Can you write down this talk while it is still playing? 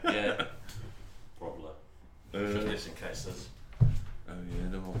compressors. Oh yeah,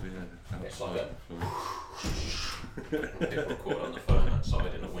 there will be It's like outside. People record on the phone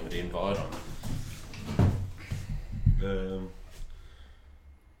outside in a windy environment.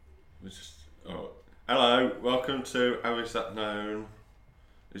 Hello, welcome to How Is That Known?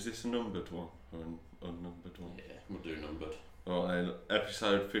 Is this a numbered one or an unnumbered one? Yeah, we'll do numbered. Right,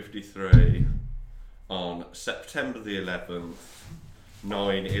 episode 53 on September the 11th,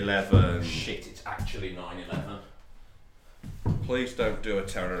 9/11. Shit, it's actually 9/11. Please don't do a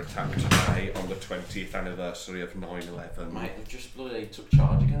terror attack today on the 20th anniversary of 9/11. Mate, they've just bloody took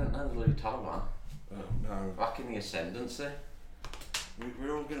charge again, haven't they? The bloody Taliban. Oh no. Back in the ascendancy.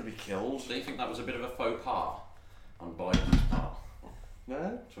 We're all going to be killed. Do you think that was a bit of a faux pas on Biden's part?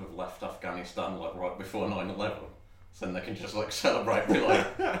 No? To have left Afghanistan like right before 9/11? So then they can just like celebrate for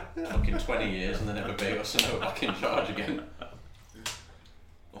like fucking 20 years and then never beat us and we're back in charge again.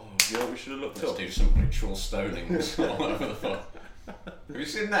 Oh, you know what we should have looked Let's up? do some ritual stonings all over the fuck. Have you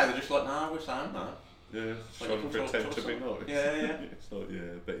seen that? They're just like, nah, we're sound now. Yeah, Like trying you to can pretend talk to be us. nice. Yeah, yeah. It's like, yeah,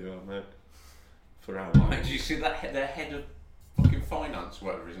 I bet you are, mate. For hours. Mate, did you see that their head of fucking finance,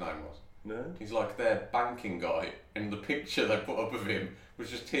 whatever his name was? No? He's like their banking guy. In the picture they put up of him was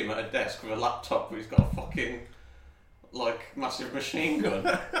just him at a desk with a laptop, but he's got a fucking like massive machine gun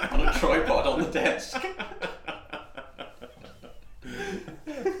on a tripod on the desk.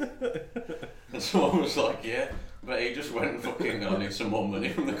 And someone was like, yeah, but he just went and fucking, I need some more money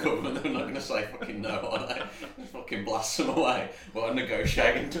from the government. They're not going to say fucking no, are they? Just fucking blast them away. What a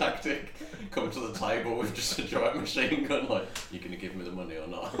negotiating tactic. Come to the table with just a giant machine gun, like, you going to give me the money or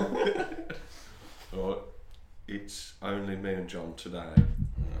not? Right. It's only me and John today.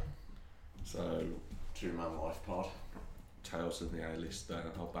 Yeah. So, Two-man life pod. Tales of the A-lister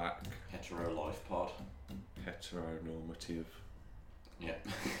are back. Hetero life pod. Heteronormative. Yeah.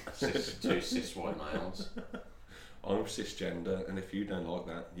 Two cis white males. I'm cisgender, and if you don't like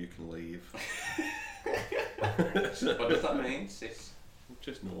that, you can leave. What does that mean, cis?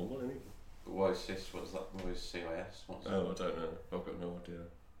 Just normal, isn't it? But why is cis? What is that? What is CIS? What's Oh, I don't know. I've got no idea.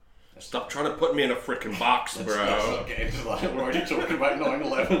 Stop trying to put me in a frickin' box, bro. Let's not get into that. We're already talking about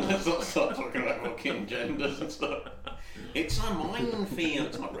 9/11. Let's not start talking about fucking genders and stuff. It's a minefield.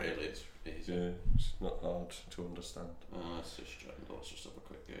 It's not really. It's easy. Yeah, it's not hard to understand. It's just gender. Let's just have a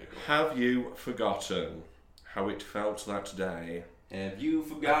quick Google. Have you forgotten how it felt that day? Have you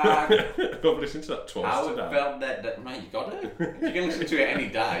forgot I've listened to that twice how today. it felt that mate? You got to. You can listen to it any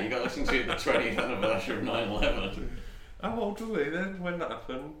day. You got to listen to it the 20th anniversary of 9/11. How old were we then when that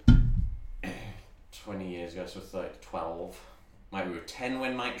happened? 20 years ago, so 12. Mate, we were 10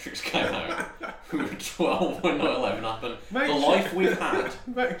 when Matrix came out. We were 12 when 9/11 happened. The life we've had.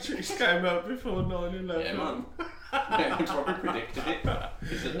 Matrix came out before 9/11. Yeah, man. They probably predicted it.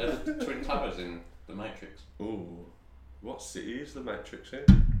 Is it the Twin Towers in the Matrix? Ooh. What city is the Matrix in?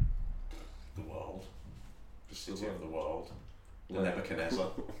 The world. The Just the city of the world. The Yeah.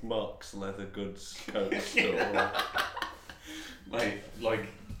 Nebuchadnezzar. Mark's Leather Goods coat store. Mate, like,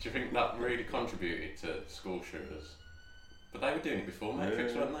 do you think that really contributed to school shooters? But they were doing it before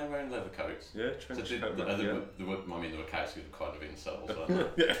Matrix, Yeah. weren't they? Wearing leather coats. Yeah, So trench did, coat. there Yeah. were cases who were kind of incels,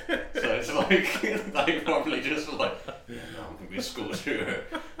 weren't they? Yeah. So it's like, they probably just were like, yeah, no, I'm going to be a school shooter.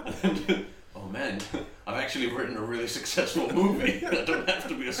 And then, oh man, I've actually written a really successful movie. I don't have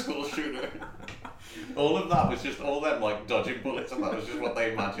to be a school shooter. All of that was just all them like dodging bullets, and that was just what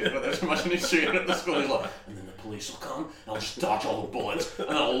they imagined. But they just imagining shooting at the school. He's like, and then the police will come, and I'll just dodge all the bullets, and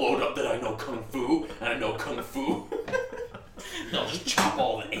I'll load up that I know kung fu, and I know kung fu. And I'll just chop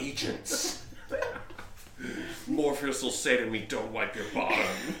all the agents. Morpheus will say to me, "Don't wipe your bottom."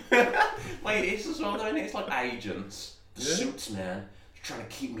 Like, it's as well, though, it's like agents. The Yeah. suits, man. They're trying to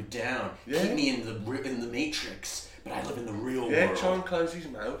keep me down. Yeah. Keep me in the Matrix. But I live in the real Yeah, world. try and close his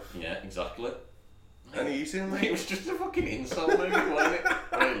mouth. Yeah, exactly. And easy, It mate. was just a fucking insult movie, wasn't it?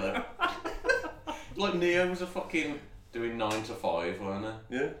 Really. Like, Neo was a fucking doing 9 to 5, weren't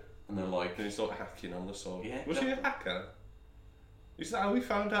they? Yeah. And they're like, And he's like hacking on the side. Yeah. Was he a hacker? Is that how we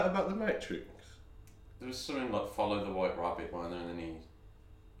found out about the Matrix? there was something like Follow the White Rabbit, wasn't there? And then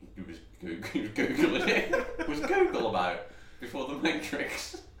he was Googling it. What was Google about before the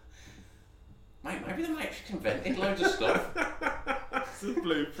Matrix? Mate, maybe the Matrix invented loads of stuff. It's the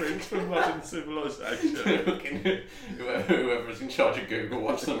blueprint for modern civilization. Fucking whoever's in charge of Google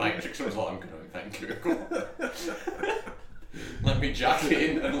watched the Matrix and was like, I'm going to invent Google. Let me jack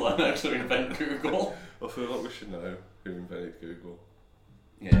in and learn how to invent Google. I feel like we should know who invented Google.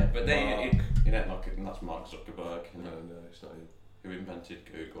 Yeah, but then Mark. you don't like it, and that's Mark Zuckerberg, you No, know, it's not him. who invented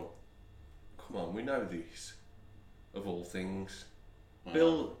Google. Come on, we know these. Of all things. Well,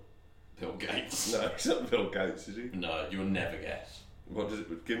 Bill Bill Gates. No, he's not Bill Gates, is he? No, you'll never guess. What does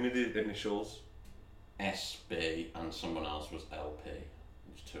it? Give me the initials. SB and someone else was LP.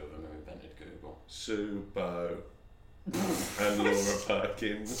 There's two of them who invented Google. Sue Bo and Laura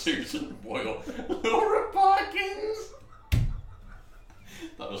Perkins. Susan Boyle. Laura Perkins!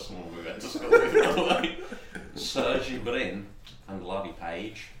 That was someone we went to school with, by the way. Sergey Brin and Larry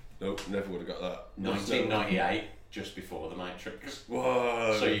Page. Nope, never would have got that. 1998, just before The Matrix.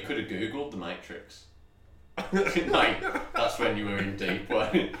 Whoa. So you could have Googled The Matrix. Like, that's when you were in deep. Do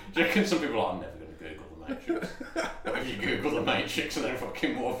you reckon some people are like, I'm never going to Google The Matrix? What if you Google The Matrix and then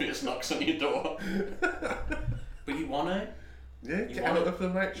fucking Morpheus knocks on your door? But you want to? Yeah, get out of the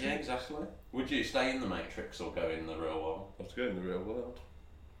Matrix. Yeah, exactly. Would you stay in The Matrix or go in the real world? Let's go in the real world.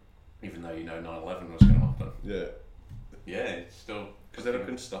 Even though you know 9/11 was going to happen. Yeah. Yeah, it's still... Because then I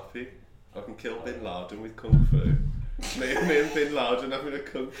can stop you. I can kill Bin Laden with Kung Fu. me and Bin Laden having a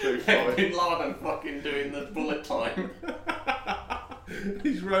Kung Fu fight. Bin Laden fucking doing the bullet time.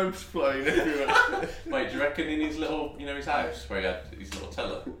 His robes flying everywhere. Wait, do you reckon in his little, his house where he had his little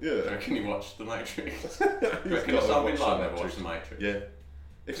teller? Yeah. Do you reckon he watched The Matrix? Do you reckon Osama Bin Laden ever watched The Matrix? Yeah.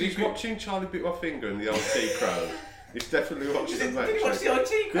 If he's watching Charlie Bit My Finger and the IT Crowd, he's definitely watching The Matrix. Did he watch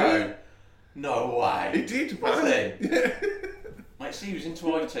the IT Crowd? Yeah. No way. He did, was man. he? Yeah. Mate, see, he was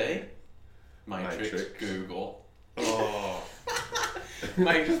into IT. Matrix. Google. Oh.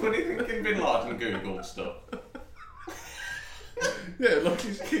 Mate, just when you thinking Bin Laden Googled stuff. Yeah, like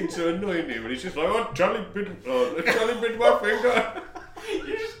his kids are annoying him and he's just like, oh, Charlie Bit My Finger.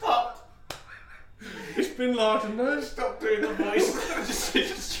 You stopped. It's Bin Laden, no? Stop doing the voice.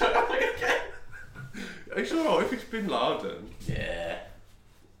 just try it again. It's alright if it's Bin Laden. Yeah.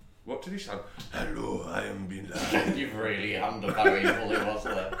 What did he say? Hello, I am Bin Laden. You've really hammed up how evil he was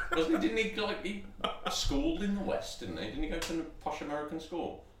there. Didn't he schooled in the West, didn't he? Didn't he go to a posh American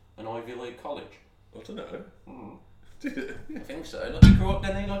school? An Ivy League college? I don't know. Mm. Did it? I think so. Like, he grew up,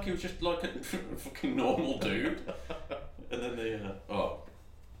 didn't he? Like, he was just like a fucking normal dude. And then they, yeah. Well,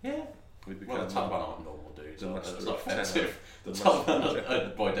 the Taliban aren't normal dudes. That's not offensive. The Taliban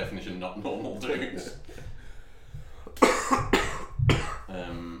are, by definition, not normal dudes.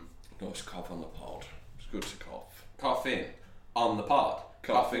 Nice cough on the pod. It's good to cough. Coughing on the pod.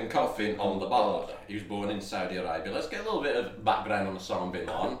 Coughing on the pod. He was born in Saudi Arabia. Let's get a little bit of background on Osama Bin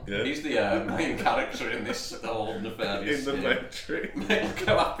Laden. Yeah. He's the main character in this whole nefarious In the Matrix. Mate, look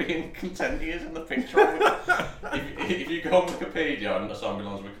how happy and content he is in the picture. if you go on Wikipedia, on Osama Bin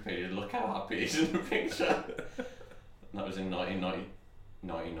Laden's Wikipedia, look how happy he is in the picture. And that was in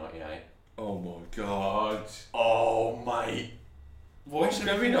 1998. Oh my god. Oh mate. What's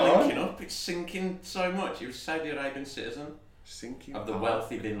going linking on? up? It's sinking so much. He was a Saudi Arabian citizen Sinking of the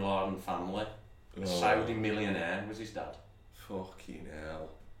wealthy Bin Laden family. A Saudi millionaire was his dad. Fucking hell.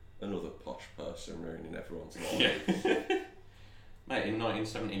 Another posh person ruining everyone's life. Yeah. Mate, in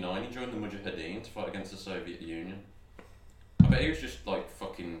 1979 he joined the Mujahideen to fight against the Soviet Union. I bet he was just like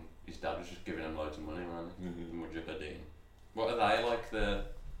fucking... His dad was just giving him loads of money, man. The Mujahideen. What are they, like the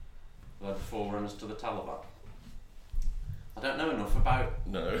forerunners to the Taliban? I don't know enough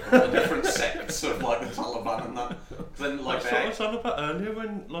about the different sects of like the Taliban and that. Then like that's what I was on about earlier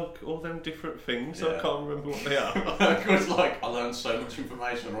when like all them different things. Yeah. I can't remember what they are. Because like I learned so much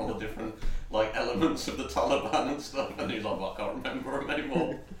information on all the different like elements of the Taliban and stuff, and he was like, well, I can't remember them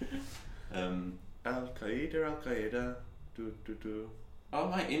anymore. Al Qaeda. Oh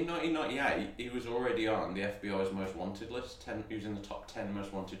mate, in 1998 he was already on the FBI's most wanted list. He was in the top 10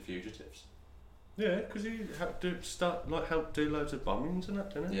 most wanted fugitives. Yeah, because he helped do loads of bombings and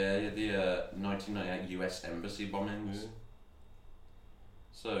that, didn't he? Yeah, the 1998 US embassy bombings. Yeah.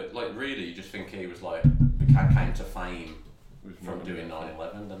 So, like, really, you just think he was like came to fame from doing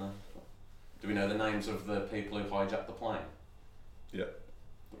 9/11, didn't he? Do we know the names of the people who hijacked the plane? Yeah.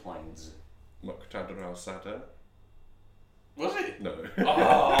 The planes. Muqtada al-Sadr. Was he? No.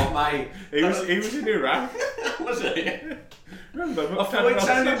 Oh, mate. He was in Iraq. Was he? Remember? I thought it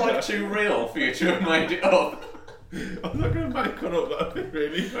sounded like too real for you to have made it up. I'm not going to make one up, that would be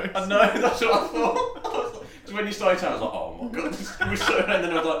really nice. I know, that's what I thought. Because when you started telling, I was like, oh my god, this was so... And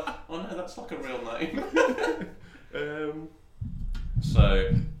then I was like, oh no, that's like a real name.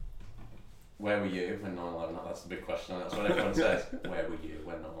 So, where were you when 9/11? That's the big question. That's what everyone says. Where were you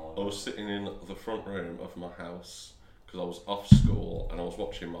when 9/11? I was sitting in the front room of my house because I was off school and I was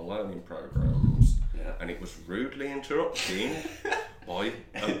watching my learning programs, and it was rudely interrupted by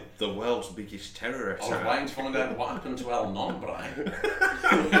the world's biggest terror attack. I was waiting to find out what happened to El Nombre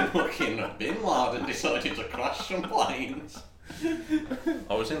when fucking Bin Laden decided to crash some planes.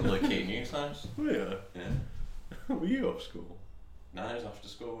 I was in the key news house. Oh yeah? Yeah. Were you off school? No, it was after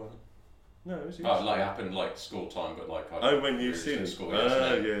school, wasn't No, it was you. Oh, like it happened like school time, but like when you seen it. School,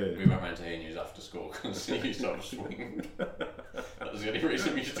 Yeah. We went round to Hay News after school because he used to have a swing. That was the only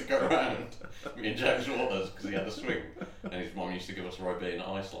reason we used to go around. Me and James Waters, because he had a swing, and his mum used to give us Ribena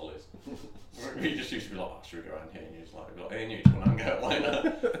ice lollies. We just used to be like, should we go around Hay News? Like, we'd be like, Hay News, want to hang out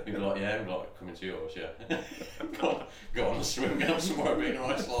later? He'd be like, yeah. We'd be like, come into yours, yeah. go on the swing, get on some Ribena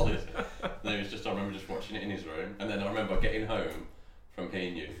ice lollies. And I remember just watching it in his room, and then I remember getting home from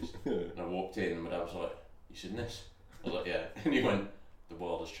Hay News, and I walked in, and my dad was like, "You seen this?" I was like, "Yeah," and he went, "The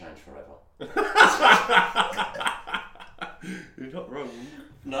world has changed forever." You're not wrong.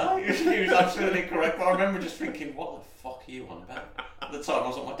 No, he was absolutely correct. But I remember just thinking, "What the fuck are you on about?" At the time, I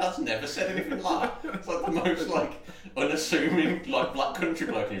was like, "My dad's never said anything like that." It's like the most like unassuming like black country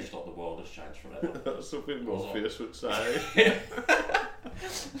bloke, and he was just like, "The world has changed forever." That's something Morpheus would say.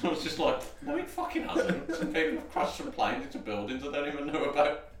 I was just like, no, it fucking hasn't. Some people have crashed from planes into buildings I don't even know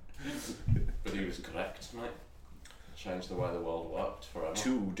about. But he was correct, mate. Changed the way the world worked forever.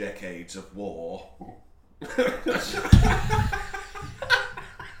 2 decades of war.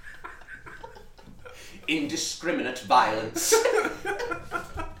 Indiscriminate violence.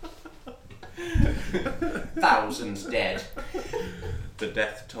 Thousands dead. The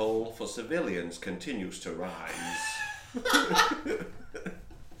death toll for civilians continues to rise.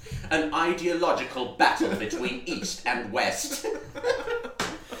 An ideological battle between East and West.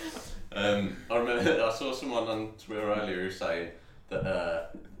 I remember I saw someone on Twitter earlier who was saying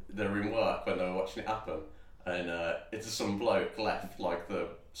that they were in work when they were watching it happen, and it's some bloke left like the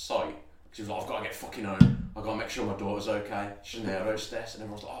site. She was like, I've got to get fucking home. I've got to make sure my daughter's okay. She's an air hostess, and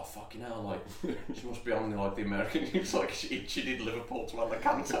everyone's like, oh fucking hell, like she must be on like the American news, like she did Liverpool to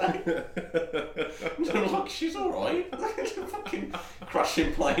Alicante. And I was like, she's alright. Fucking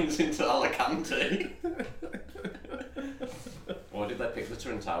crashing planes into Alicante. Why did they pick the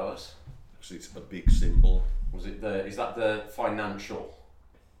Twin Towers? Because it's a big symbol. Is that the financial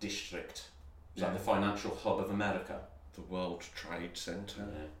district? Is that the financial hub of America? The World Trade Center.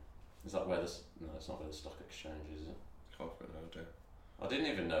 Yeah. Is that where no, it's not where the stock exchange is, is it? I've got no idea. I didn't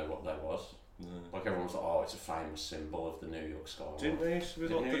even know what that was. No. Like everyone was like, oh, it's a famous symbol of the New York skyline. Didn't they used to be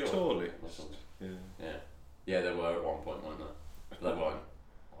like the toilets? Yeah. Yeah, they were at one point, weren't they? But they weren't.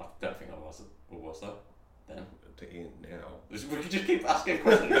 I don't think I was. Or was that? Then? They're in now. We could just keep asking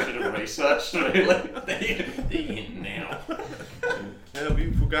questions we should have researched, really. They're in now. Have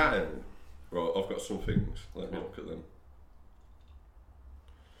you forgotten? Right, I've got some things. Let me look at them.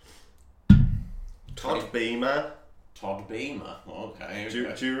 Todd Beamer. Todd Beamer. Okay.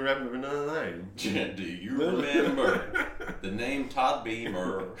 Do you remember another name? Do you remember the name Todd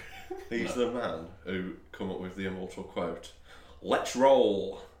Beamer? He's the man who come up with the immortal quote, "Let's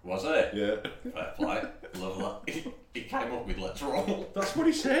roll." Was it? Yeah. Fair play. Love that. He came up with "Let's roll." That's what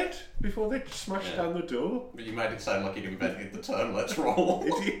he said before they smashed down the door. But you made it sound like he'd invented the term "Let's roll."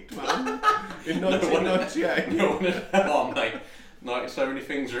 Idiot man. In 1998. Oh mate. So many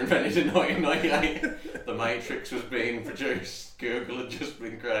things were invented in 1998. The Matrix was being produced. Google had just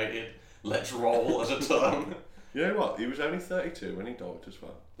been created. Let's roll as a term. You know what? He was only 32 when he died as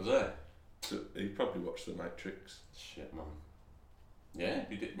well. Was it? So he probably watched The Matrix. Shit, man. Yeah,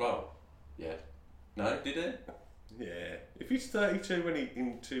 he did. Well, yeah. No, did he? Yeah. If he's 32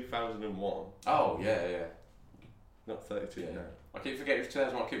 in 2001. Oh, yeah. Not 32 now. I keep forgetting it's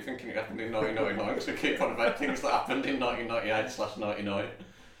 2000. I keep thinking it happened in 1999 because we keep on about things that happened in 1998/99.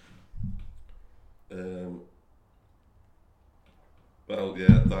 Well,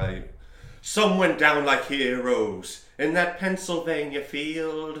 yeah, some went down like heroes in that Pennsylvania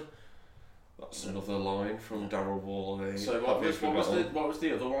field. That's another line from Daryl Worley. So what was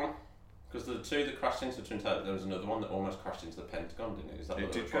the other one? Because the two that crashed into the Twin Towers, there was another one that almost crashed into the Pentagon, didn't it? Is that it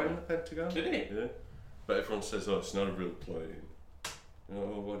did go in the Pentagon? Did it? Yeah. But everyone says, oh, it's not a real plane.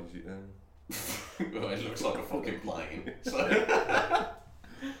 Oh, what is it then? Well, it looks like a fucking plane. So. I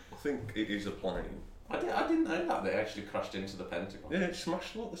think it is a plane. I didn't know that they actually crashed into the Pentagon. Yeah, it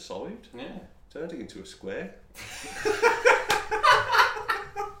smashed it at the side. Yeah. Turned it into a square.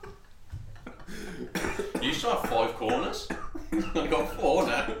 You used to have 5 corners. I've got 4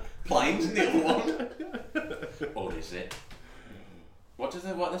 now. Planes in the other one. Or is it? What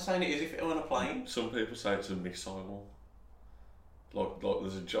they're saying it is if it were on a plane? Some people say it's a missile. Like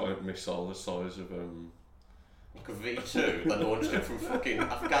there's a giant missile the size of like a V2 that launched it from fucking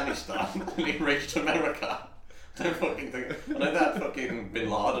Afghanistan and it reached America. I don't fucking think. I know that fucking Bin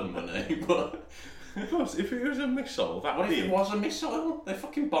Laden money, but Because if it was a missile, that What big... if it was a missile? They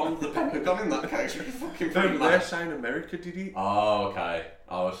fucking bombed the Pentagon in that case. You're fucking No, pretty but they're mad. saying America did it. Oh, okay.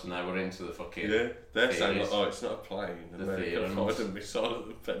 Oh, so now we're into the fucking... Yeah, they're saying, theories. like, oh, it's not a plane. The America theorems. fired a missile at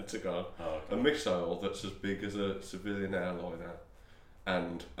the Pentagon. Oh, okay. A missile that's as big as a civilian airliner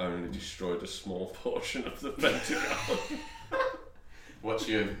and only destroyed a small portion of the Pentagon. What's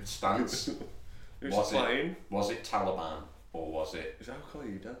your stance? Who's Was playing? Was it Taliban or was it Is Al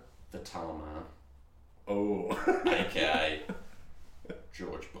Qaeda? the Taliban, Oh. aka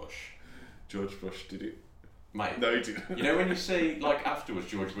George Bush? George Bush did it. Mate, No, he didn't. you know when you see, like, afterwards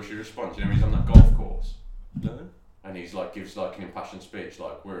George Bush's response, you know, he's on that golf course No? and he's like, gives like an impassioned speech,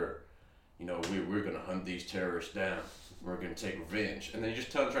 like, we're going to hunt these terrorists down, we're going to take revenge, and then he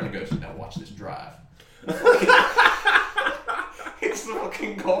just turns around and goes, now watch this drive. It's the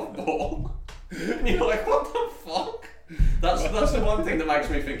fucking golf ball. And you're like, what the fuck? That's the one thing that makes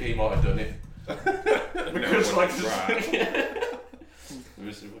me think he might have done it. Because, like, yeah. Let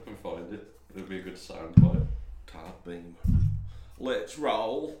me see if I can find it. It'll be a good soundbite. Todd Beam. Let's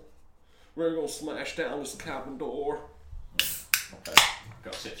roll. We're gonna smash down this cabin door. Okay.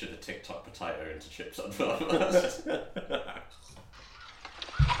 Got to sit you the TikTok potato into chips on first. In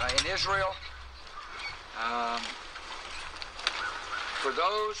Israel, for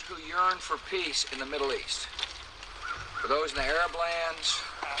those who yearn for peace in the Middle East, for those in the Arab lands,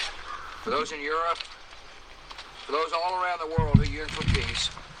 for those in Europe, for those all around the world who yearn for peace,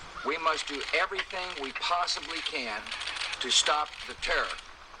 we must do everything we possibly can to stop the terror.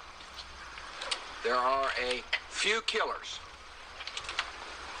 There are a few killers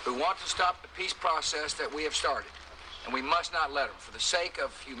who want to stop the peace process that we have started, and we must not let them. For the sake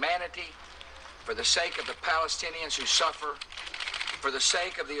of humanity, for the sake of the Palestinians who suffer, for the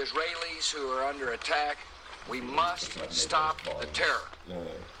sake of the Israelis who are under attack, we must stop the terror.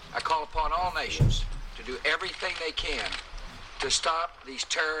 I call upon all nations to do everything they can to stop these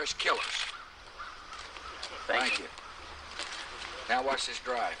terrorist killers. Thank you. Now watch this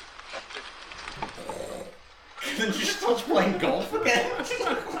drive. Then she starts playing golf again. She's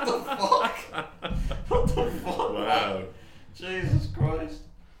like, what the fuck? What the fuck? Wow. Jesus Christ.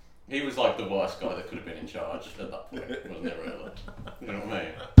 He was like the worst guy that could have been in charge at that point, wasn't it, really? You know what I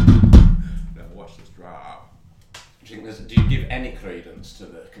mean? Now watch this drive. Do you give any credence to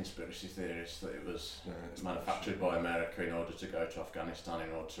the conspiracy theories that it was manufactured by America in order to go to Afghanistan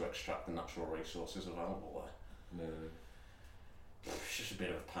in order to extract the natural resources available there? No. It's just a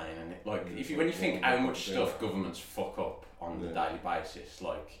bit of a pain, isn't it? Like, when you think how much stuff governments fuck up on a daily basis,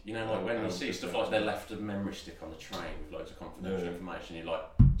 like, you know, like when you see stuff like they left a memory stick on the train with loads of confidential information, you're like,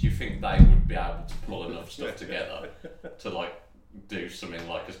 do you think they would be able to pull enough stuff together to, like, do something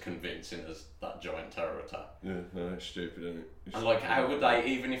like as convincing as that giant terror attack? Yeah, no, it's stupid, isn't it? And like, how would they,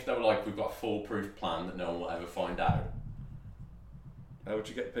 even if they were like, we've got a foolproof plan that no one will ever find out? How would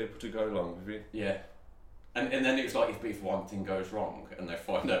you get people to go along with you? Yeah. And then it was like, if one thing goes wrong and they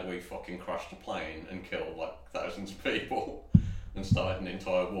find out we fucking crashed a plane and killed like thousands of people and started an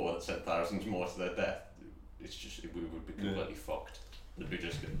entire war that sent thousands more to their death, it's just, we would be completely fucked. There'd be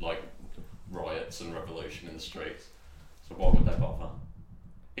just like riots and revolution in the streets. So why would they bother?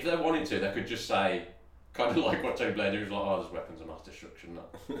 If they wanted to, they could just say, kind of like what Tony Blair did, was like, oh, there's weapons of mass destruction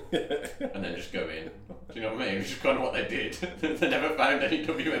now. And then just go in. Do you know what I mean? Which is kind of what they did. They never found any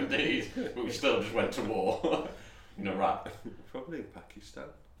WMDs, but we still just went to war in Iraq. Probably in Pakistan.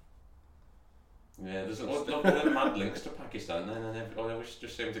 Yeah, there's a lot of mad links to Pakistan, and they always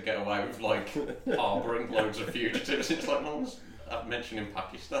just seem to get away with like harbouring loads of fugitives. It's like no one's mentioning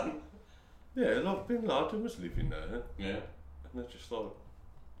Pakistan. Yeah, like Bin Laden was living there. Yeah. And they're just like,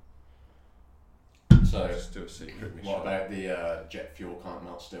 So, just do a secret mission. what about the jet fuel can't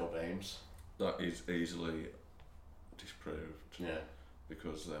melt steel beams? That is easily disproved. Yeah.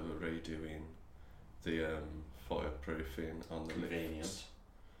 Because they were redoing the fireproofing on the Convenient. lifts.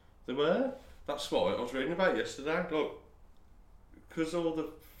 They were. That's what I was reading about yesterday. Look, because all the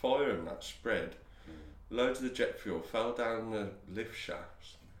fire and that spread, loads of the jet fuel fell down the lift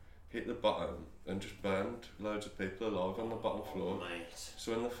shafts, hit the bottom, and just burned loads of people alive on the bottom floor. Mate.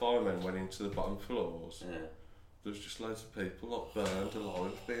 So when the firemen went into the bottom floors, Yeah. there was just loads of people like burned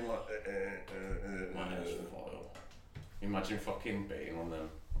alive, being like. That's vile. Imagine fucking being on them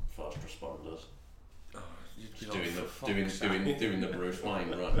first responders. You'd be Just like, doing the "For doing fuck's doing sake." doing the Bruce Wayne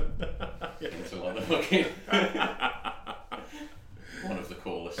run into like the fucking one of the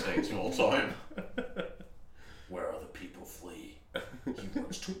coolest scenes of all time. Where other people flee, he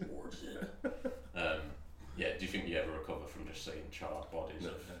runs towards it. Yeah, do you think you ever recover from just seeing charred bodies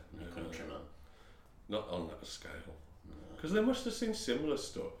of your countrymen? Not on that scale. Because they must have seen similar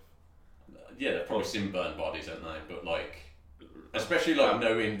stuff. Yeah, they've probably seen burned bodies, haven't they? But like, especially like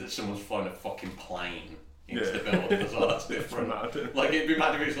knowing that someone's flying a fucking plane into the building as well, that's different. Like, it'd be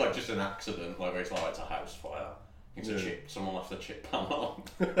mad if it was like just an accident, like where it's like, it's a house fire. It's a chip, someone left a chip pan on.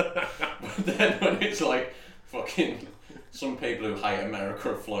 But then when it's like, fucking, some people who hate America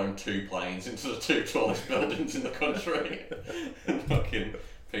have flown 2 planes into the 2 tallest buildings in the country. And fucking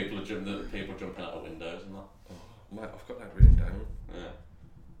people jumping out of windows and that. Oh, mate, I've got that written down. Yeah.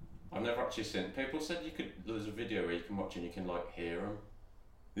 I've never actually seen. People said there's a video where you can watch and you can like hear them.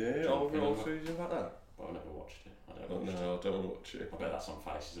 Yeah, I'll see you about that. But I've never watched it. I don't want to watch it. I bet that's on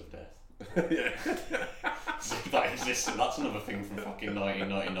Faces of Death. Yeah. So if that exists, and that's another thing from fucking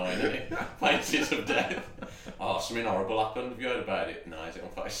 1999, isn't it? Faces of Death. Oh, something horrible happened. Have you heard about it? No, is it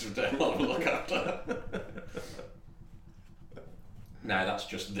on Faces of Death? I'll have a look after. No, that's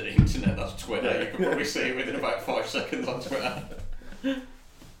just the internet, that's Twitter. You can probably see it within about 5 seconds on Twitter.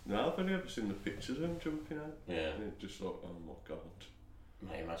 No, I've only ever seen the pictures of him jumping out. Yeah. And it just like, oh my god.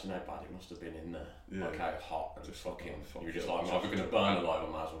 Mate, imagine how bad it must have been in there. Yeah. Like how hot and Just fucking. fuck You're just it. like, I'm either going to burn alive,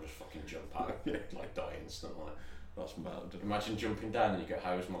 I might as well just fucking jump out. Yeah. Like die instantly. That's mad. Imagine jumping down and you go,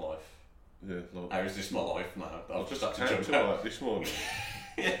 how's my life? Yeah, like, How is this my life now? I've just had to came jump out. work this morning.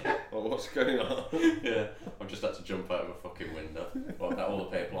 Yeah. Oh, what's going on? Yeah, I've just had to jump out of a fucking window. What about all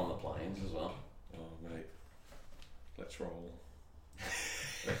the people on the planes as well? Oh, mate. Let's roll.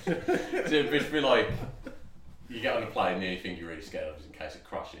 So it'd just be like, you get on a plane and the only thing you're really scared of is in case it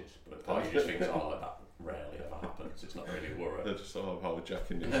crashes. But part of you just thinks, oh, like that rarely ever happens. It's not really a worry. They're just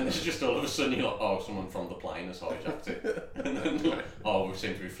hijacking And then it's just all of a sudden you're like, oh, someone from the plane has hijacked it. And then, like, oh, we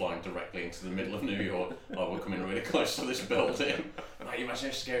seem to be flying directly into the middle of New York. Oh, we're coming really close to this building. Mate, you imagine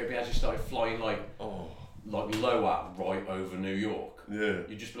how scary it'd be as you started flying like lower right over New York. Yeah.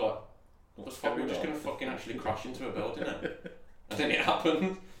 You'd just be like, what the fuck, we're just going to fucking actually crash into a building now. And then it happened.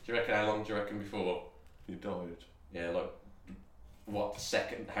 Do you reckon, how long do you reckon before? You died. Yeah, like,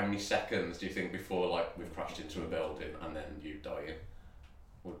 how many seconds do you think before, like, we've crashed into a building and then you dying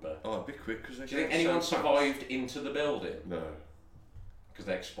would be? Oh, it'd be quick because they. Do you think anyone survived into the building? No. Because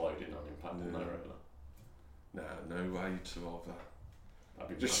they exploded on impact, didn't they? Nah, no way you'd survive that.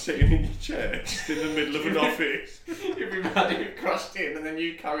 That'd be Just mad. sitting in your chair, just in the middle of an office. You'd be mad if it crashed in and then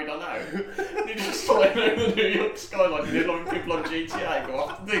you carried on out. You're just flying over the New York skyline. You know, like people on GTA go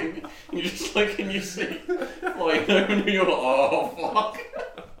off the thing. You're just like in your seat, flying over New York. Oh fuck!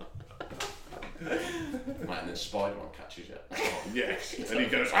 Mate, and then Spider-Man catches you. Oh, yes. And he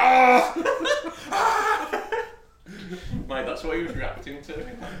goes, ah! Mate, that's what he was reacting to.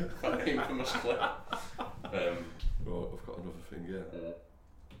 That infamous clip. Right, I've got another thing, yeah.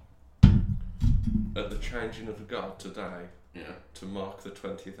 At the changing of the guard today, to mark the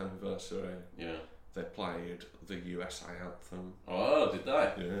 20th anniversary, they played the USA anthem. Oh, did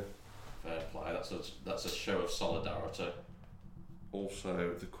they? Yeah. Fair play. That's a show of solidarity.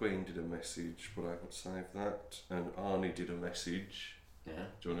 Also, the Queen did a message, but I haven't saved that. And Arnie did a message. Yeah.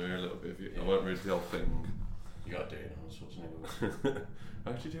 Do you want to hear a little bit of it? Yeah. I won't read the whole thing. You gotta do it. What's his name?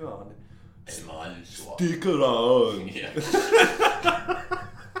 How did you do Arnie? Stick around. Yeah.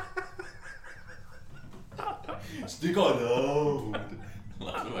 Stick around.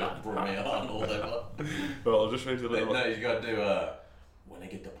 Like the most brummy Arnold ever. Well, I'll just read a little. No, you gotta do when I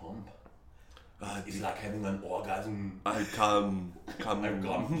get the pump. It's like having an orgasm. I come. It's like coming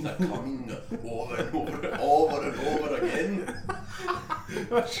over and over again.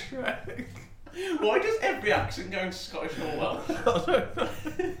 That's Shrek. Why does every accent go into Scottish or Welsh?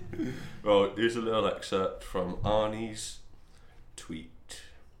 Right, here's a little excerpt from Arnie's tweet.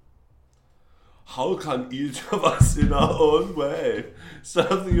 How can each of us in our own way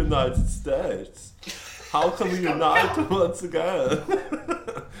serve the United States? How can we unite once again?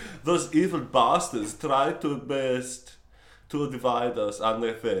 Those evil bastards try to best to divide us and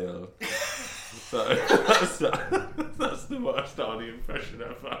they fail. So that's the worst Arnie impression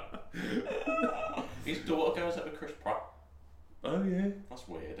ever. His daughter goes out with Chris Pratt. Oh yeah. That's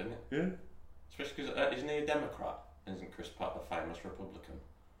weird, isn't it? Yeah. Especially because isn't he a Democrat? Isn't Chris Pratt the famous Republican?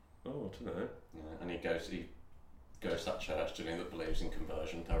 Oh, I don't know. Yeah, and he goes to that church, doesn't he, that believes in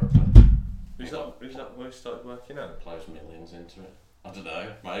conversion therapy. Is that where he started working out? Plows millions into it. I don't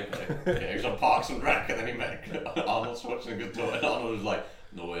know, maybe. Yeah, he was on Parks and Rec and then he met Arnold Schwarzenegger tour and Arnold was like,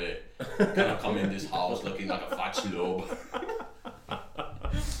 no way, can I come in this house looking like a fat slob?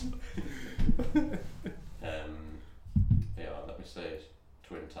 Yeah, let me see.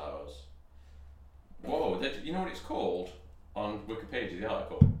 Twin Towers. Whoa, you know what it's called? On Wikipedia, the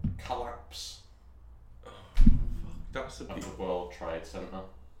article? Collapse. That's a Of big. the World Trade Centre. I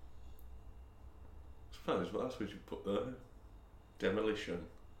suppose what else would you put there? Demolition.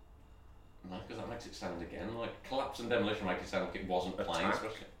 No, because that makes it sound again like collapse and demolition makes it sound like it wasn't planes.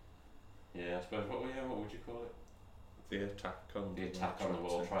 Yeah, I suppose. What would you call it? The attack on the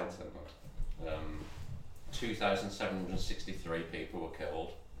World Trade Center. 2,763 people were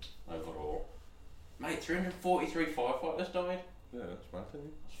killed overall. Mate, 343 firefighters died. Yeah, that's mad, isn't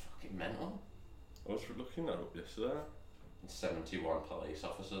it? That's fucking mental. I was looking that up yesterday. And 71 police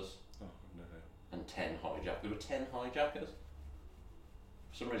officers. Oh no. And 10 hijackers. There were 10 hijackers.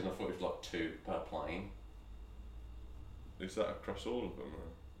 For some reason I thought it was like 2 per plane. Is that across all of them? Or?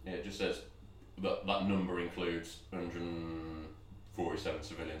 Yeah, it just says that number includes 147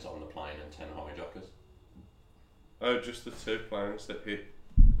 civilians on the plane and 10 hijackers. Oh, just the 2 planes that hit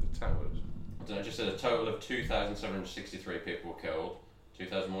the towers? I don't know, it just said a total of 2,763 people were killed,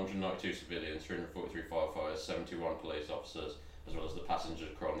 2,192 civilians, 343 firefighters, 71 police officers, as well as the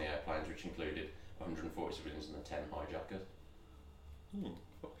passengers across the airplanes, which included 140 civilians and the 10 hijackers.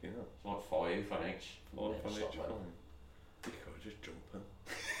 Fucking hell. It's like 5 on each. 5 on each plane. You could just jump in.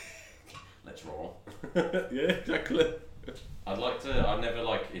 Let's roll. Yeah, exactly. I've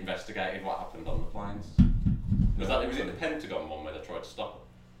never investigated what happened on the planes. Was it the Pentagon one where they tried to stop it?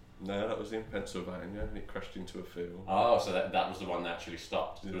 No, that was in Pennsylvania and it crashed into a field. Oh, so that was the one that actually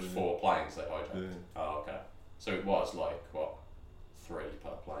stopped. There was 4 planes they hijacked. Yeah. Oh, okay. So it was 3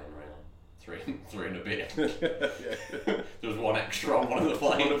 per plane, really. 3 and a bit. Yeah. There was 1 extra on one of the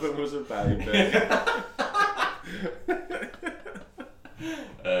planes. One of them was a baby.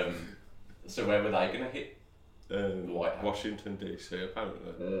 So where were they going to hit? The White House. Washington DC,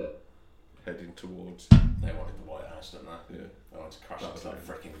 apparently. Heading towards. They wanted the White House, didn't they? Yeah. They wanted to crash into that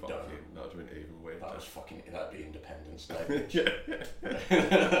freaking dome. That would have been even weirder. That'd be Independence Day. Yeah.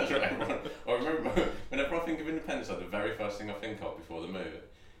 That's right. I remember, whenever I think of Independence Day, the very first thing I think of before the movie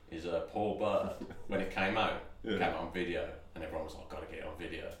is Paul Burt. When it came out, it came out on video, and everyone was like, gotta get it on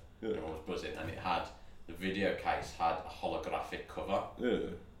video. Yeah. Everyone was buzzing, and the video case had a holographic cover.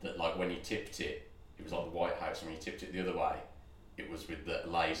 Yeah. That when you tipped it, it was like the White House, and when you tipped it the other way, it was with the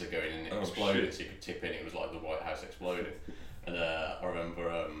laser going in and it exploded, so you could tip in, it was like the White House exploding. And I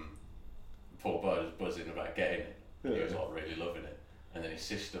remember Paul Burt was buzzing about getting it, and he was really loving it. And then his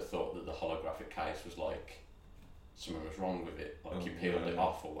sister thought that the holographic case was something was wrong with it, you peeled it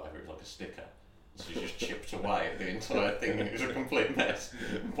off or whatever, it was like a sticker. So he just chipped away at the entire thing and it was a complete mess.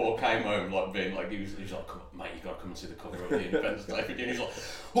 And Paul came home being he was like, come on, mate, you got to come and see the cover of the Independence Day video. And he's like,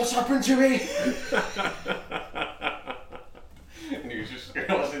 what's happened to me? And he was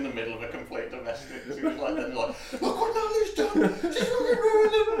I was in the middle of a complete domestic. So he was look what Natalie's done! She's fucking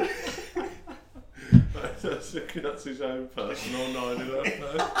ruined it! That's his own personal 9/11.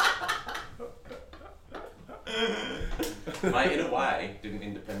 Mate, in a way, didn't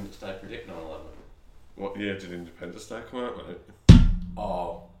Independence Day predict 9/11? What year did Independence Day come out, mate?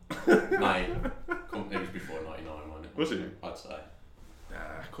 Oh, mate, it was before 99, wasn't it? Was it? I'd say.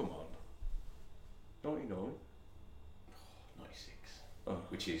 Nah, come on. 99? 96. Oh.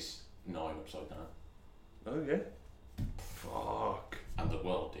 Which is 9 upside down. Oh, yeah. Fuck. And the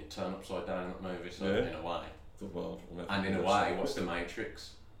world did turn upside down in that movie, so in a way. The world will never. And in a way, what's the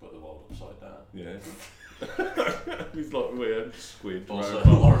Matrix? But the world upside down. Yeah. He's weird squid. Also,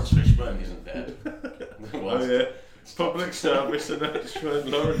 Lawrence Fishburne isn't dead. Oh yeah. Public service announcement.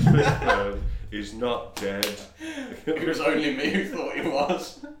 Lawrence Fishburne is not dead. It was only me who thought he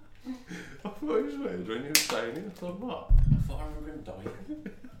was. I thought it was weird when you were saying it. I thought, what? I thought I remember him dying.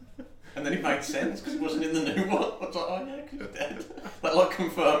 And then it made sense because he wasn't in the new one. I was like, oh yeah, because he's dead. That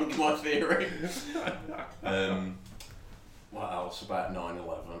confirmed my theory. What else about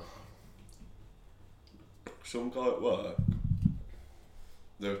 9/11? Some guy at work,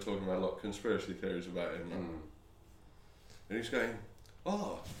 they were talking about conspiracy theories about him, and he's going,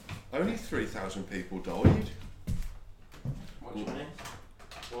 "Oh, only 3,000 people died." What do you mean?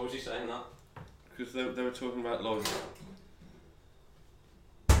 What was he saying that? Because they were talking about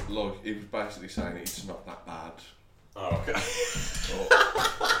he was basically saying it's not that bad. Oh, okay.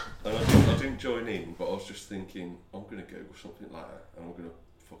 And I didn't join in, but I was just thinking, I'm going to Google something like that, and I'm going to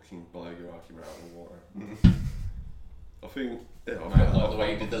fucking blow your argument out of the water. I think, I like the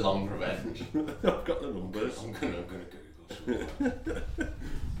way you did the long revenge. I've got the numbers. I'm gonna Google something. I'm gonna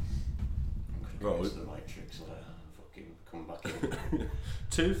go to the Matrix and fucking come back in.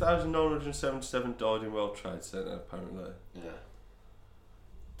 2,977 died in World Trade Center, apparently. Yeah.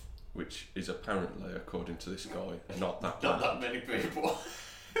 Which is apparently, according to this guy, not that Not bad. that many people.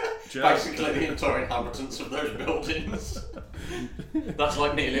 Just Basically the entire inhabitants of those buildings. That's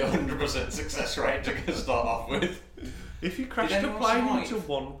nearly 100% success rate to start off with. if you crashed Did a anyone plane survive? into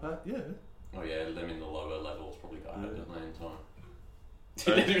one part, yeah. Oh yeah, them in the lower levels probably got out, didn't they, in time?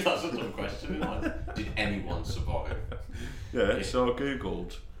 That's a dumb question. Did anyone survive? Yeah, so I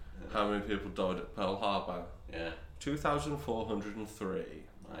googled how many people died at Pearl Harbor. Yeah. 2,403.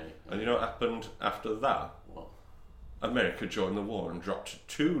 Mate. And you know what happened after that? What? America joined the war and dropped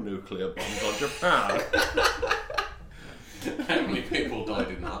 2 nuclear bombs on Japan. How many people died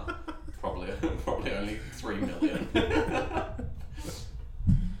in that? Probably only 3 million.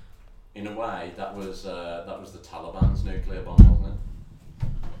 In a way, that was the Taliban's nuclear bomb, wasn't it?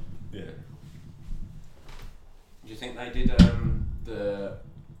 Yeah. Do you think they did the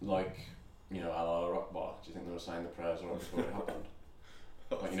Allah Akbar? Do you think they were saying the prayers right before it happened?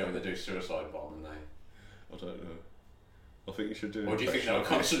 Like, when they do suicide bomb and they. I don't know. I think you should do. Or do you think they were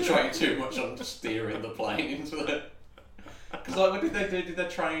concentrating too much on steering the plane into the? Because what did they do? Did they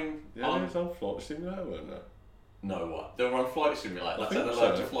train? Yeah, they was on flight simulator, weren't they? No, what? They were on flight simulator. That's how they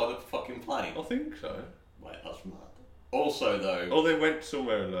learned to fly the fucking plane. I think so. Wait, that's mad. Also, though. Oh, they went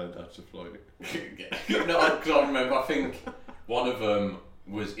somewhere and learned how to fly it. No, because I remember. I think one of them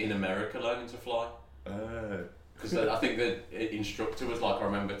was in America learning to fly. Because I think the instructor was like, I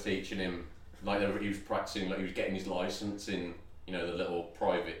remember teaching him, like he was practicing, like he was getting his license in, the little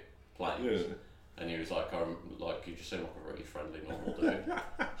private planes. Yeah. And he was like, he just seemed like a really friendly, normal dude.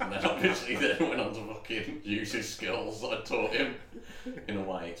 And then obviously then went on to fucking use his skills that I taught him. In a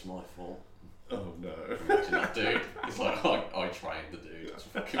way, it's my fault. Oh no. Imagine that dude. It's like, I trained the dude to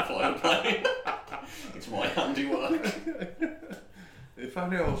fucking fly a plane. It's my handiwork. If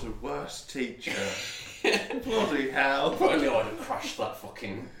only I was a worse teacher. Bloody hell. If only I'd have crashed that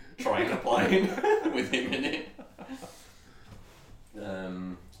fucking trainer plane with him in it.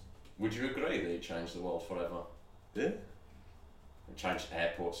 Would you agree that it changed the world forever? Yeah. It changed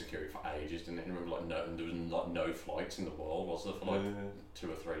airport security for ages, didn't it? You remember, there was no flights in the world, was there, for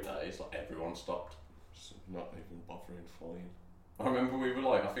 2 or 3 days? Like, everyone stopped. Just not even bothering flying. I remember we were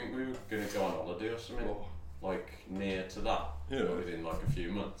I think we were going to go on holiday or something, near to that, within a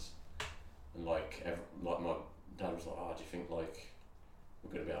few months. And my dad was like, "Oh, do you think we're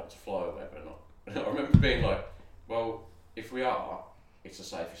going to be able to fly or whatever?" And I remember being like, "Well, if we are, it's the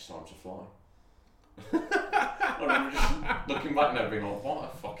safest time to fly." I remember just looking back now being like, what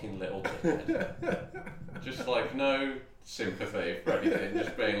a fucking little dickhead. Just no sympathy for anything,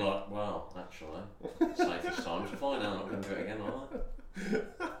 just being like, well, actually, safest time to fly now, I'm not going to do it again, am I?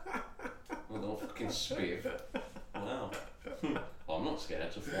 A little fucking spiv. Wow. Well, I'm not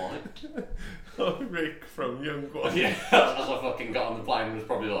scared to fly. Oh, Rick from Young One. Yeah, as I fucking got on the plane and was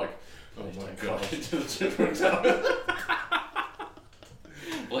probably like, oh my god. Into the Twin Towers.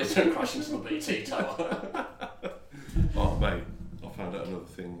 Please don't crash into the BT tower. Oh mate, I found out another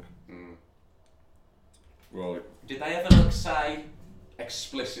thing. Right. Did they ever say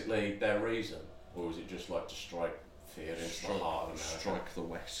explicitly their reason? Or was it just to strike fear into the heart of America? Strike the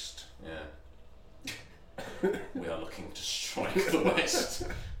West. Yeah. We are looking to strike the West.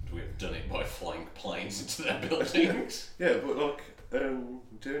 We have done it by flying planes into their buildings. Yeah, but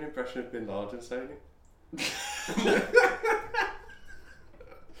do an impression of Bin Laden saying it.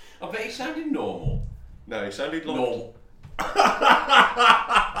 I bet he sounded normal. No, he sounded like... Normal.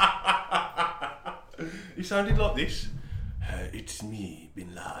 He sounded like this. It's me,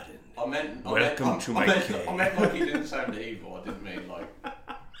 Bin Laden. Welcome to my cave. I meant he didn't sound evil. I didn't mean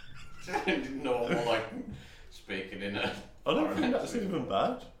sounded normal, speaking in a... I don't think that's even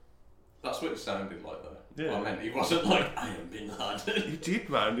bad. That's what it sounded like, though. Yeah. I meant he wasn't I am Bin Laden. He did,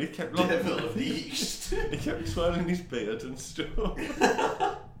 man. He kept Devil of the East. He kept swirling his beard and stuff. There's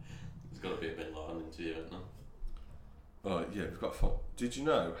got to be a Bin Laden interview, isn't there? Oh yeah, we've got. Did you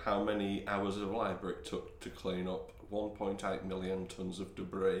know how many hours of labour it took to clean up 1.8 million tonnes of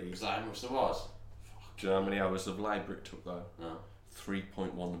debris? Is that how much there was? Do you know how many hours of labour it took though? No.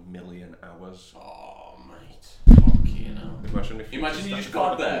 3.1 million hours. Oh, mate. Fucking hell. Imagine if you just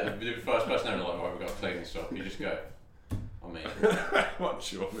got there, the first person ever right, we've got to clean this up. You just go, I mean,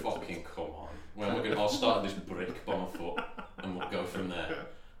 what's your fucking come on. Well, I'll start this brick by my foot and we'll go from there.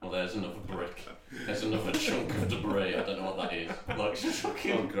 Well, there's another brick. There's another chunk of debris. I don't know what that is.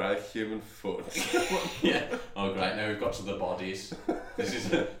 Fucking... Oh, great, human foot. Yeah. Oh, great. Now we've got to the bodies. This is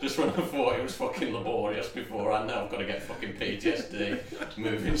just when I thought it was fucking laborious before, and now I've got to get fucking PTSD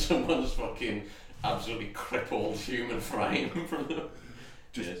moving someone's fucking absolutely crippled human frame from the...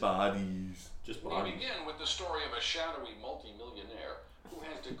 Just bodies. Just We bodies. begin with the story of a shadowy multi-millionaire who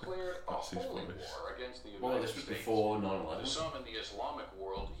has declared a holy war against the United This was States. before To 9/11. some in the Islamic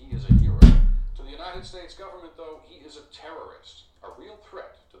world, he is a hero. To the United States government, though, he is a terrorist, a real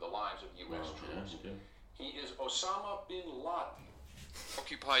threat to the lives of U.S. troops. Yeah. He is Osama bin Laden,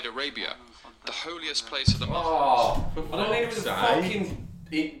 occupied Arabia, the holiest place of the Muslims. Oh, I don't need a sake.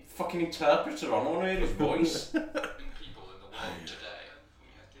 fucking interpreter on. I want to hear his voice. People in the world today.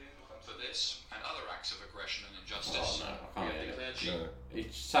 For this and other acts of aggression and injustice, Oh, no, I we can't have hear declared No.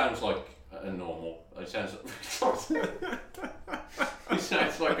 It sounds like a normal. It sounds. He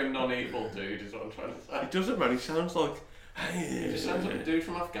sounds like a non-evil dude. Is what I'm trying to say. It doesn't, man. He sounds like. He sounds like a dude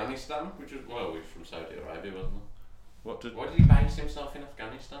from Afghanistan, which is well, he's from Saudi Arabia, wasn't he? Why did he base himself in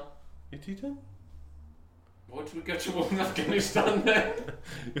Afghanistan? He didn't. Why did we go to war in Afghanistan then?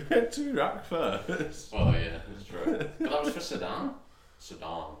 We went to Iraq first. Oh yeah, that's true. But that was for Saddam.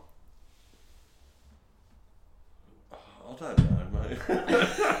 Saddam. I don't know, mate.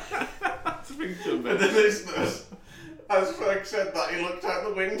 Speak to For the listeners, as Frank said that, he looked out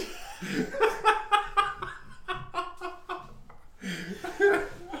the window. I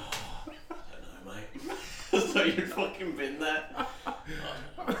don't know, mate. I thought you'd fucking been there. I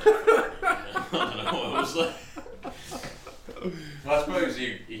don't know what it was like. Well, I suppose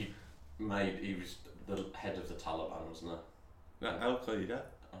he was the head of the Taliban, wasn't he? Al Qaeda.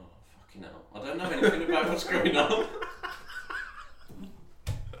 Oh, fucking hell. I don't know anything about what's going on.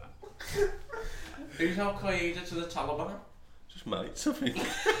 Who's Al Qaeda to the Taliban? Just mates, I think.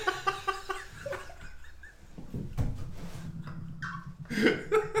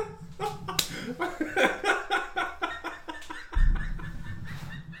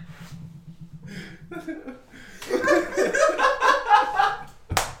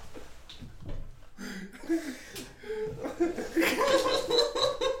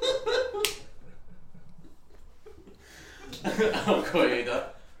 Al Qaeda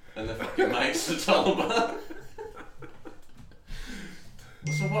and the fucking mates the Taliban.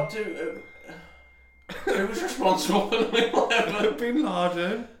 So what do? Who was responsible for 9/11? Bin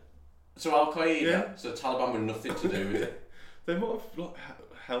Laden. So Al Qaeda. Yeah. So the Taliban were nothing to do with it. They might have like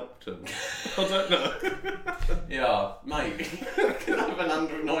helped him. I don't know. Yeah, mate. Can I have an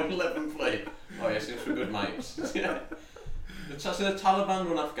Andrew 9/11 plate? Oh yeah, seems we're good mates. Yeah. So the Taliban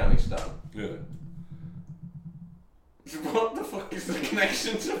run Afghanistan. Yeah. What the fuck is the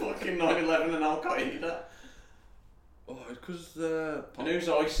connection to fucking 9/11 and Al Qaeda? Oh, because the. And who's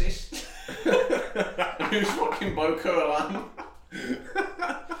ISIS? And who's fucking Boko Haram?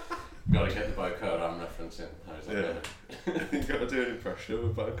 Gotta get the Boko Haram reference in. How's that going? You gotta do an impression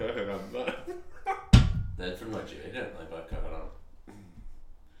with Boko Haram, mate. They're from Nigeria, don't they, Boko Haram?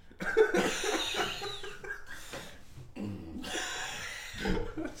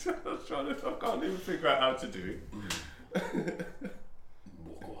 I was trying to. I can't even figure out how to do it.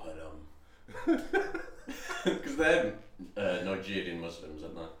 Boko Haram. Because they're Nigerian Muslims,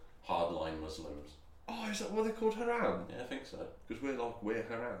 aren't they? Hardline Muslims. Oh, is that what they're called, Haram? Yeah, I think so. Because we're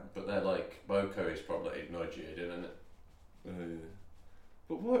Haram. But they're like, Boko is probably Nigerian, isn't it? Yeah.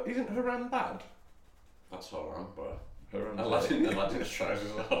 But what, isn't Haram bad? That's haram, bro. Haram. Aladdin's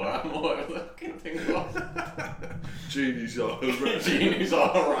trousers are haram, or whatever the fucking thing was. Genies are Haram. Genies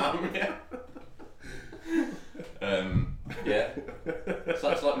are haram, yeah. Yeah. So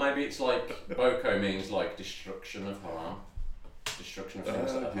that's like, maybe it's like, Boko means like destruction of haram. Destruction of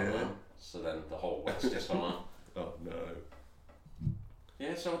things that are yeah. haram. So then the whole West is haram. Oh no.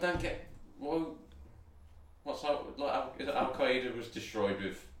 Yeah, so I don't get, well, what's up, like, Al Qaeda was destroyed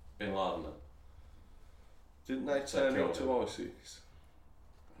with Bin Laden then? Didn't they So turn killed into ISIS?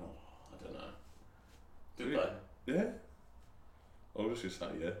 Oh, I don't know. Did they? Yeah. I was just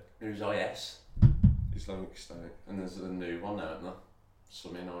say yeah. Who's IS? Islamic State. And there's a new one now, isn't there?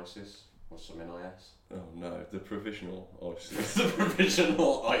 Some in ISIS, or some in IS. Oh no, the provisional ISIS. The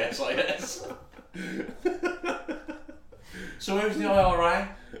provisional ISIS. So who's the IRA?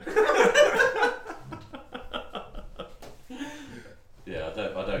 Yeah, I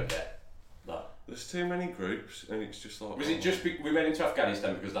don't get that. There's too many groups, and it's just like. Was it just we went into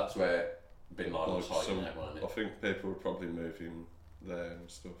Afghanistan because that's where Bin Laden was like hiding out, weren't I it? think people were probably moving there and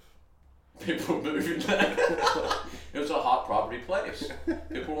stuff. People were moving there. It was a hot property place.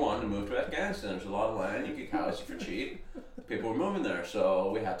 People wanted to move to Afghanistan. There's a lot of land, you could house it for cheap. People were moving there, so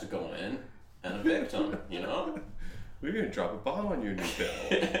we had to go in and evict them, you know? We're going to drop a bomb on you, new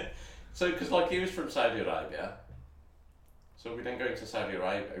bill. So, because like he was from Saudi Arabia, so we didn't go into Saudi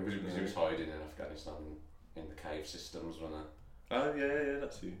Arabia. It was because he was hiding in Afghanistan in the cave systems, wasn't it? Oh yeah,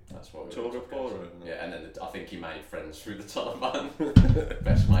 that's you. That's what we Tora went to Bora, Afghanistan. no? Yeah, and then I think he made friends through the Taliban.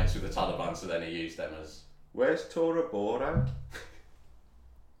 Best mates with the Taliban, so then he used them as. Where's Tora Bora?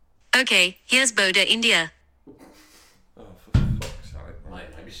 Okay, here's Boda, India. Oh, for fuck's sake. Mate,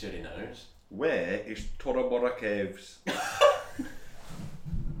 maybe silly knows. Where is Tora Bora Caves? I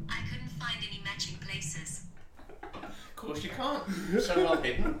couldn't find any matching places. course you can't. So well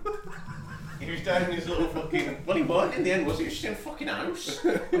hidden. He was down in his little fucking... Well, he weren't in the end, was he? He was just in a fucking house.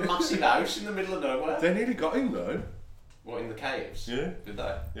 A massive house in the middle of nowhere. They nearly got him though. What, in the caves? Yeah. Did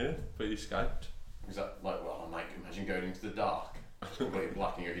they? Yeah, but he escaped. Is that like, well, mate, imagine going into the dark. You've got your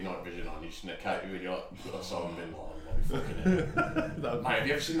blacking out your night vision on, you just in a cave and you're like, Osama bin Laden, what are you fucking in? Mate, have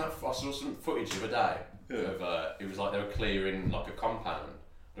you ever seen that? I saw some footage the other day of, it was like they were clearing like a compound,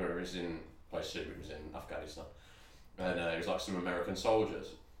 or it was in, I assume it was in Afghanistan, and it was like some American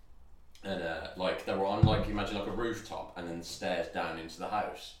soldiers, and like they were on like, imagine like a rooftop and then stairs down into the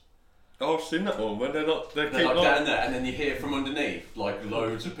house. Oh, I've seen that one when they're like down there, and then you hear from underneath like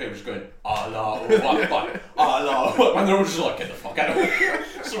loads of people just going Allah Akbar, Allah Akbar, and they're all just like, get the fuck out of here.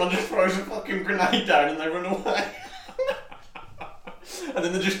 Someone just throws a fucking grenade down and they run away. And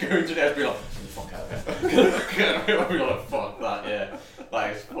then they just go into the house and be like, get the fuck out of here. I'll be like, fuck that, yeah.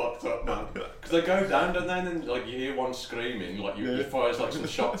 That is fucked up, man. Because they go down, don't they? And then like you hear one screaming, like he fires like some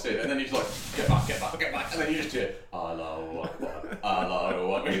shots in, and then he's like, get back, get back, get back, and then you just hear Allah Akbar,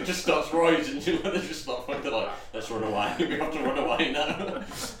 Allah Akbar. It just starts rising. They just start fucking like, let's run away. We have to run away now.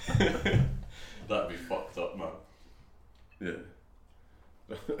 That'd be fucked up, man. Yeah.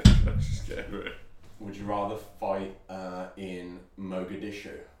 That's scary. Would you rather fight in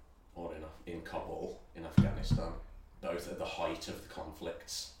Mogadishu or in Kabul in Afghanistan? Both at the height of the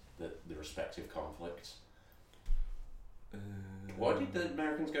conflicts, the respective conflicts. Why did the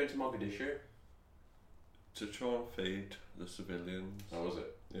Americans go to Mogadishu? To try and feed the civilians. How was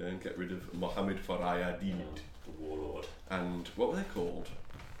it? Yeah, and get rid of Mohammed Farayadid. The warlord. And what were they called?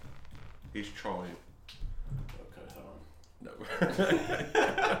 His tribe. Okay, hold No.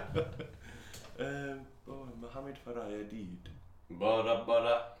 Mohammed Farayadid. Bara.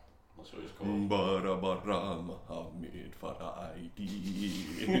 That's what it's called. Bara Mohammed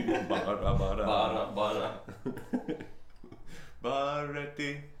Farayadid. Bara.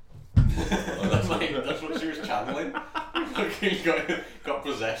 Barati. That's what she was channeling. Fucking got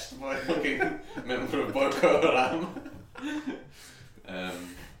possessed by a fucking member of Boko Haram.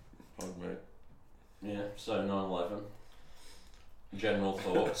 Pardon me. Yeah, so 9/11. General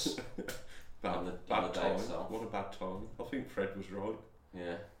thoughts. Bad time. What a bad time. I think Fred was right.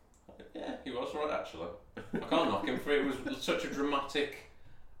 Yeah, he was right actually. I can't knock him for it. It was such a dramatic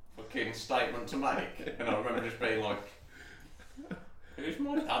fucking statement to make. And I remember just being like, who's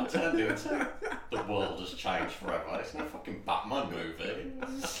my dad turned into? The world has changed forever. It's no fucking Batman movie.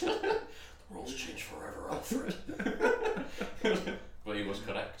 The world's changed forever, Alfred. But he was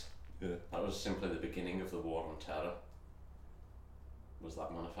correct. Yeah. That was simply the beginning of the war on terror. Was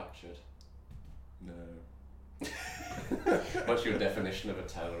that manufactured? No. What's your definition of a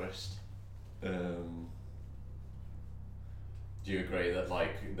terrorist? Do you agree that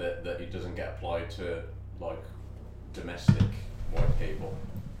like that it doesn't get applied to like domestic white people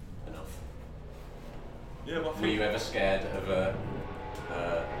enough? Yeah, well, Were you ever scared of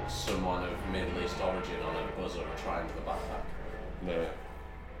someone of Middle East origin on a buzzer or trying to the backpack? No.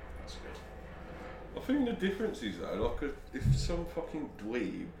 That's good. I think the difference is though, like if some fucking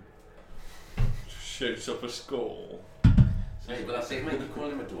dweeb shoots up a school. Hey, but that's it, mate. You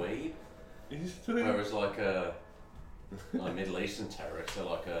call him a dweeb. He's doing. Whereas like a Middle Eastern terrorist, they're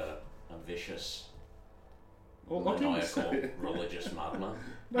like a vicious, maniacal, religious madman.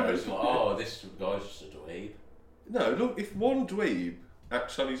 No, Whereas like, oh, this guy's just a dweeb. No, look, if one dweeb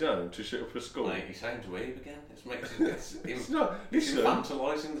acts on his own to shoot up a school. Mate, he's saying dweeb again. It's not. It's Listen,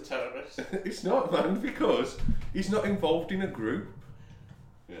 infantilising the terrorist. It's not, man, because he's not involved in a group.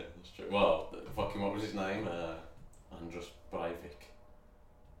 Yeah, that's true. Well, fucking what was his name? Andrus Breivik.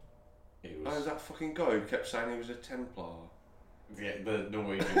 He was. Oh, that fucking guy who kept saying he was a Templar. Yeah, the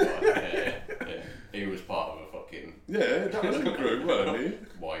Norwegian guy. yeah. He was part of a fucking. Yeah, that was a group, weren't he?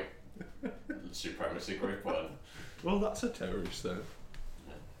 White supremacy group, wasn't it? Well, that's a terrorist, though.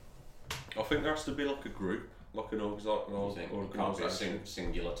 I think there has to be like a group, like an organisation. Can't be a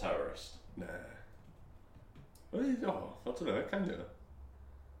singular terrorist. Nah. Well, I don't know, can you?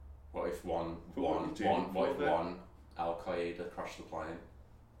 What if one Al Qaeda crashed the plane?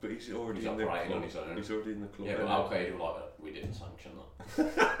 But he's already He's in the operating club. on his own. He's already in the club. Yeah, but Al Qaeda were like, we didn't sanction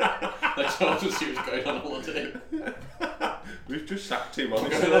that. They told us he was going on holiday. We've just sacked him on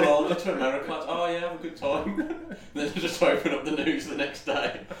his Going on holiday to America. Like, oh yeah, have a good time. Then they just open up the news the next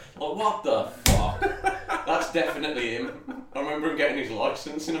day. Like, what the fuck? That's definitely him. I remember him getting his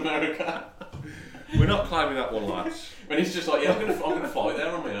license in America. We're not climbing that one, lads. When he's just like, yeah, I'm gonna fly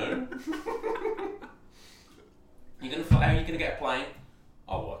there on my own. How are you gonna get a plane?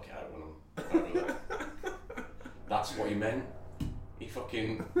 I'll work it out when I'm over there. That's what he meant. He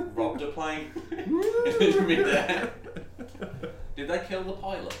fucking robbed a plane in mid-air. Did they kill the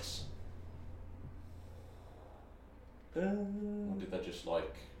pilots? Or did they just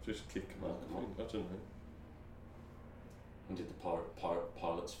like... Just kick them out, I don't know. And did the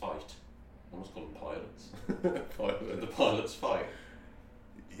pilots fight? I must call them pilots. Pilot. Did the pilots fight?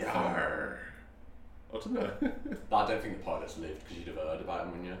 Yarr. I don't know. I don't think the pilots lived because you'd have heard about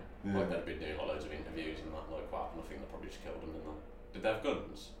them, wouldn't you? Yeah. Like they'd been doing like loads of interviews and that, like what happened. I think they probably just killed them, didn't they? Did they have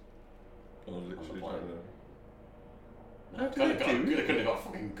guns? I literally plane. don't know. No, How could did they do it? have got a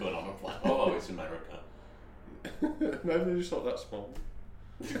fucking gun on a plane. Oh, it's America. Maybe they're just not that small.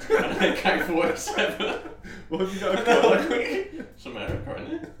 And AK-47. What have you got a gun? It's America,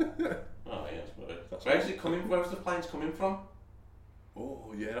 isn't it? Oh yes, but where's it coming? Where was the planes coming from?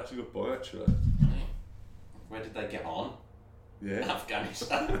 Oh yeah, that's a good point actually. Where did they get on? Yeah.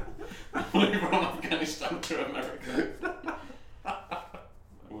 Afghanistan. Flew from Afghanistan to America.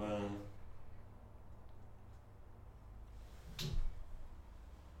 Well.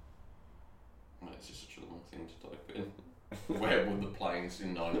 It's just such a long thing to type in. Where were the planes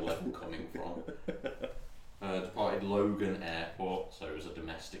in 9/11 coming from? Departed Logan Airport, so it was a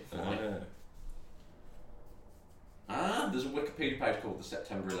domestic flight. There's a Wikipedia page called the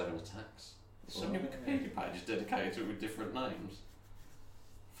September 11 Attacks. There's so many Wikipedia pages dedicated to it with different names.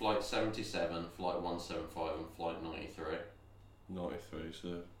 Flight 77, Flight 175 and Flight 93. 93,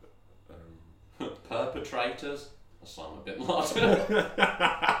 so... Perpetrators, Osama bin Laden.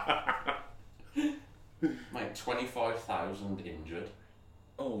 Mate, 25,000 injured.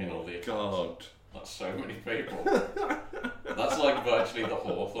 Oh in all my the god. That's so many people. That's like virtually the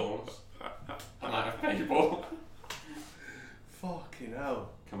Hawthorns amount of people. Fucking hell.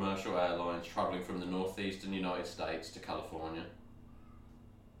 Commercial airlines travelling from the northeastern United States to California.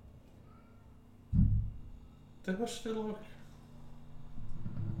 They must have like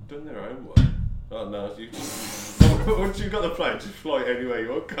done their own work. Oh no, you once you've got the plane, just fly anywhere you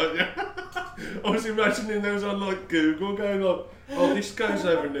want, can't you? I was imagining those on like Google going on, oh this goes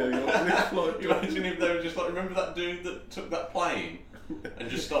over New York, this flight. Imagine if they were just like, remember that dude that took that plane and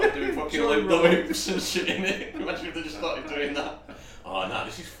just started doing fucking Johnny loops and shit in it? Imagine if they just started doing that. Oh no,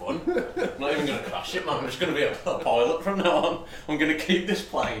 this is fun. I'm not even going to crash it, man. I'm just going to be a pilot from now on. I'm going to keep this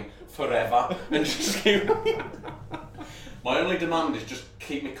plane forever and just keep... My only demand is just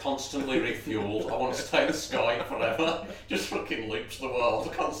keep me constantly refueled. I want to stay in the sky forever. Just fucking loops the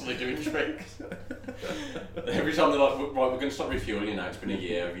world, constantly doing tricks. Every time they're like, right, we're going to stop refueling you now. It's been a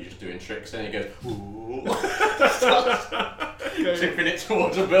year of you just doing tricks. And he goes, ooh. Tipping it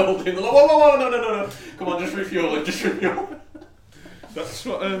towards a building. They're like, whoa, no. Come on, just refuel it, just refuel. That's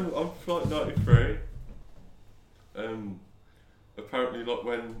what, on Flight 93. Apparently, like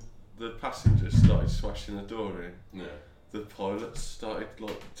when the passengers started smashing the door in, Yeah. the pilots started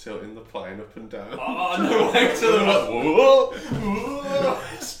like tilting the plane up and down. Oh, no way to them, like, whoa,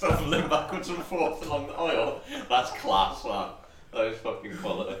 stumbling backwards and forth along the aisle. That's class, man. That is fucking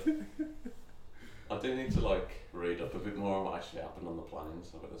quality. I do need to like read up a bit more on what actually happened on the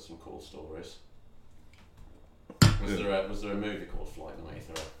planes. I bet there's some cool stories. Was there a movie called Flight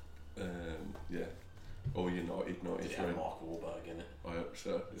 93? Yeah. Or United 93. Did it have Mark Wahlberg in it? I hope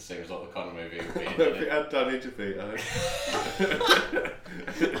so. It seems like the kind of movie it would be I in, hope didn't it had Danny DeVito.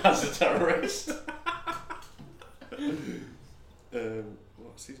 As a terrorist.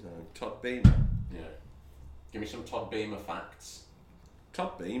 What's his name? Todd Beamer. Yeah. Give me some Todd Beamer facts.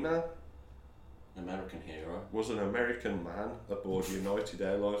 Todd Beamer American hero. was an American man aboard United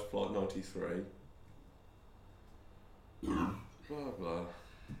Airlines Flight 93. Blah blah.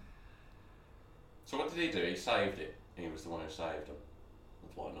 So what did he do? He saved it. He was the one who saved him. On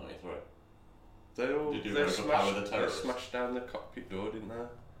Flight 93. They all Did you they overpower the smashed, they terrorists? smashed down the cockpit door, didn't they?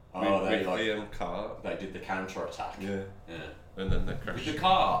 Oh, with like, the car. they did the counter attack. Yeah. Yeah. And then they With crashed. the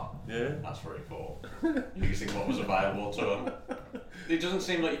car. Yeah. That's very cool. Using what was available to them. It doesn't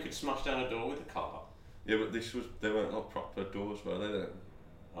seem like you could smash down a door with a car. Yeah, but they weren't like proper doors, were they then?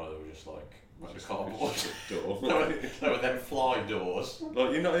 Oh, they were just like Just cardboard. like a shut door. They were them fly doors.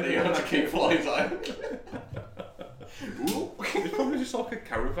 Like you're not That even you had to keep flies out. It's probably just like a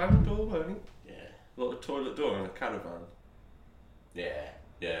caravan door, weren't it? Yeah. Like a toilet door and a caravan. Yeah.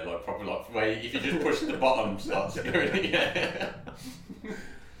 Yeah, like probably like where if you just push the bottom starts going, yeah.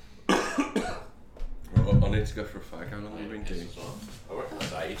 Right, I need to go for a fag. How long have we been doing? I reckon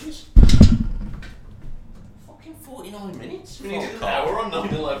that's ages. Fucking 49 minutes. We needed an hour on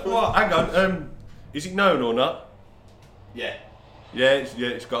 9/11. What? Hang on. Is it known or not? Yeah. Yeah,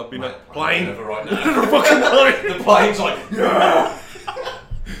 it's got to be known. Plane. Never right now. The plane's like, yeah.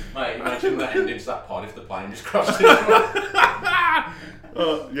 Mate, imagine that ending to that pod if the plane just crashed into it.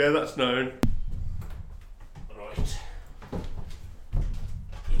 Oh, yeah, that's known. Right.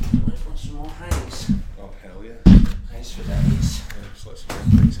 beers for days. So let's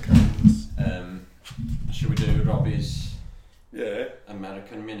drink these cans. Should we do Robbie's Yeah.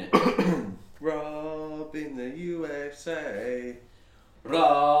 American Minute? Rob in the USA.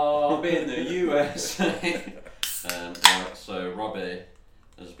 Rob in the USA. Right, so Robbie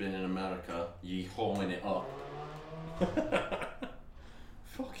has been in America, yeehawing it up.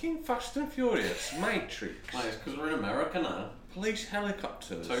 Fucking Fast and Furious, Matrix, Mate, it's because we're in America now. police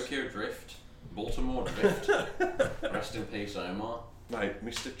helicopters. Tokyo Drift, Baltimore Drift. Rest in peace, Omar. Mate,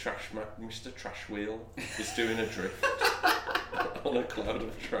 Mr. Trash Wheel is doing a drift on a cloud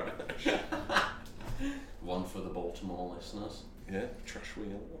of trash. One for the Baltimore listeners. Yeah, Trash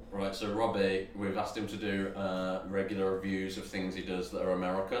Wheel. Right, so Robbie, we've asked him to do regular reviews of things he does that are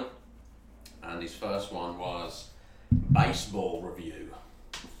American. And his first one was baseball review.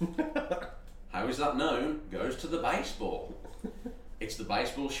 How is that known? Goes to the baseball. It's the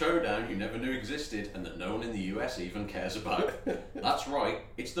baseball showdown you never knew existed and that no one in the US even cares about. That's right,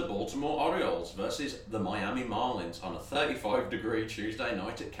 it's the Baltimore Orioles versus the Miami Marlins on a 35-degree Tuesday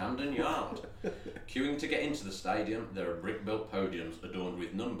night at Camden Yard. Queuing to get into the stadium, there are brick-built podiums adorned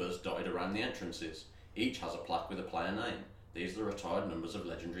with numbers dotted around the entrances. Each has a plaque with a player name. These are the retired numbers of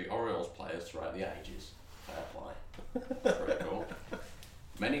legendary Orioles players throughout the ages. Fair play. Pretty cool.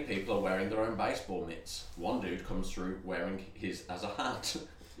 Many people are wearing their own baseball mitts. One dude comes through wearing his as a hat.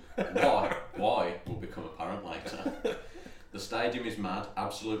 Why will become apparent later. The stadium is mad,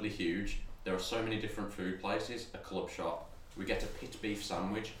 absolutely huge. There are so many different food places, a club shop. We get a pit beef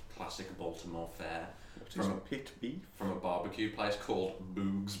sandwich, classic Baltimore fare. What is a pit beef? From a barbecue place called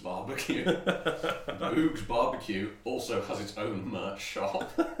Boog's Barbecue. Boog's Barbecue also has its own merch shop.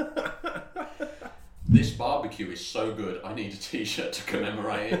 This barbecue is so good, I need a t-shirt to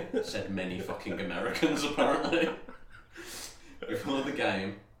commemorate it, said many fucking Americans apparently. Before the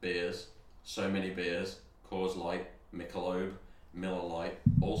game, beers, so many beers, Coors Light, Michelob, Miller Lite,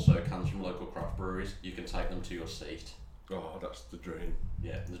 also cans from local craft breweries, you can take them to your seat. Oh, that's the dream.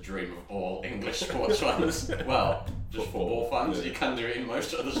 Yeah, the dream of all English sports fans. Well, just football fans, yeah. You can do it in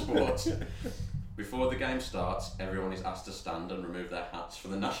most other sports. Before the game starts, everyone is asked to stand and remove their hats for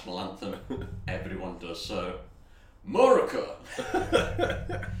the national anthem. Everyone does so. America!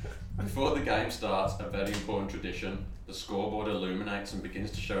 Before the game starts, a very important tradition, the scoreboard illuminates and begins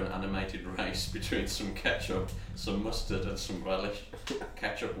to show an animated race between some ketchup, some mustard and some relish.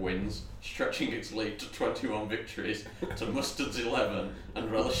 Ketchup wins, stretching its lead to 21 victories, to mustard's 11 and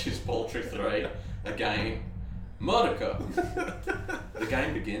relish's paltry 3. Again, America! The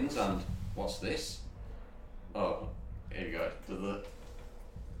game begins and... what's this? Oh, here you go.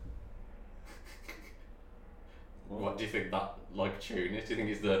 What do you think that tune is? Do you think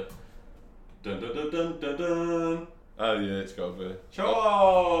it's the dun dun dun dun dun dun? Oh yeah, it's got to be.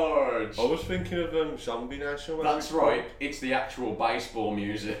 Charge! I was thinking of Zombie Nation. That's right. It's the actual baseball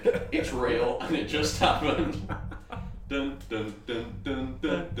music. It's real and it just happened. Dun dun dun dun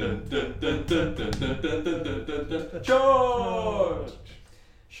dun dun dun dun dun dun dun dun dun dun. Charge!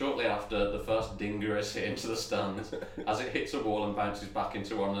 Shortly after, the first dinger is hit into the stands. As it hits a wall and bounces back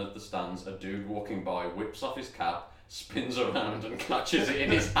into one of the stands, a dude walking by whips off his cap, spins around and catches it in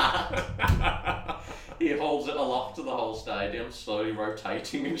his hat. He holds it aloft to the whole stadium, slowly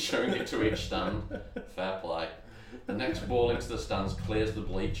rotating and showing it to each stand. Fair play. The next ball into the stands clears the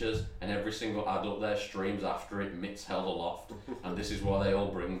bleachers, and every single adult there streams after it, mitts held aloft. And this is why they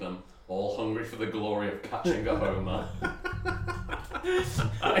all bring them, all hungry for the glory of catching a homer.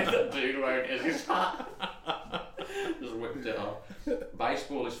 The dude wearing it in his hat. Just whipped it off.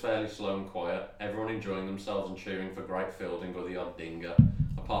 Baseball is fairly slow and quiet, everyone enjoying themselves and cheering for great fielding or the odd dinger.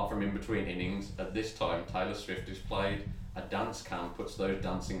 Apart from in between innings, at this time Taylor Swift is played. A dance cam puts those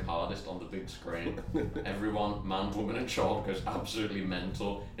dancing hardest on the big screen. Everyone, man, woman and child, goes absolutely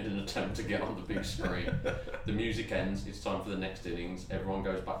mental in an attempt to get on the big screen. The music ends, it's time for the next innings, everyone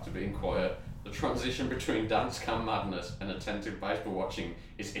goes back to being quiet. The transition between dance cam madness and attentive baseball watching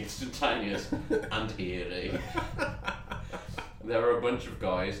is instantaneous and eerie. There are a bunch of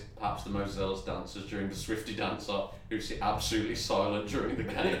guys, perhaps the most zealous dancers during the Swiftie dance-off, who sit absolutely silent during the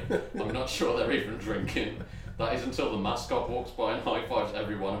game. I'm not sure they're even drinking. That is until the mascot walks by and high-fives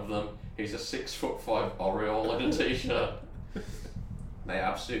every one of them. He's a 6'5" Oriole in a t-shirt. They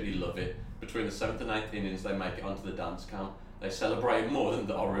absolutely love it. Between the 7th and 8th innings, they make it onto the dance cam. They celebrate more than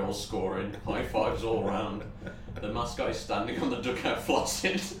the Orioles scoring. High fives all round. The mascot is standing on the dugout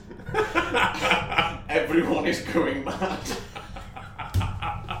flossing. Everyone is going mad.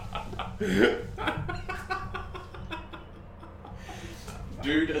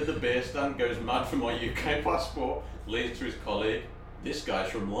 Dude at the beer stand goes mad for my UK passport, leads to his colleague. This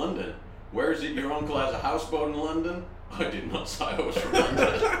guy's from London. Where is it your uncle has a houseboat in London? I did not say I was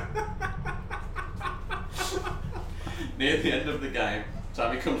reminded. Near the end of the game,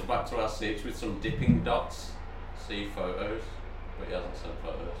 Tammy comes back to our seats with some dipping dots. See photos, but he hasn't sent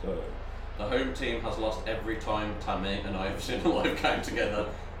photos. Oh. The home team has lost every time Tammy and I have seen a live game together.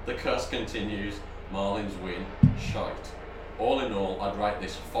 The curse continues. Marlins win. Shite. All in all, I'd rate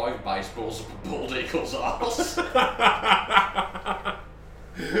this 5 baseballs up a bald eagle's arse. That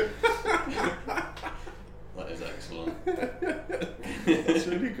is excellent. That's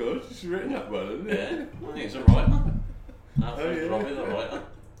really good. It's written that well, isn't it? Yeah, I think he's a writer. Yeah. Robbie the writer.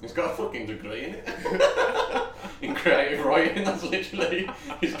 He's got a fucking degree in it. In creative writing, that's literally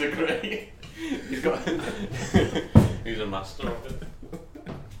his degree. He's got. He's a master of it.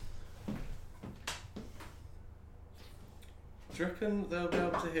 Do you reckon they'll be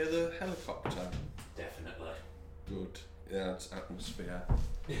able to hear the helicopter? Definitely. Good. Yeah, it's atmosphere.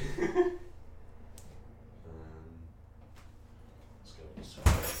 Let's go with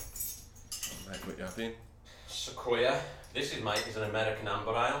this. Mate, what you having? Sequoia. This is an American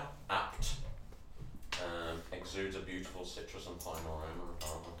amber ale. Apt. Exudes a beautiful citrus and pine aroma,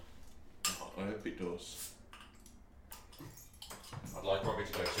 apparently. I hope it does. I'd like Robbie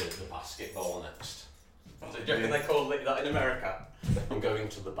to go to the basketball next. Do you reckon they call that in America? I'm going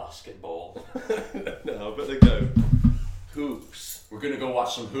to the basketball. No, I bet they go hoops. We're gonna go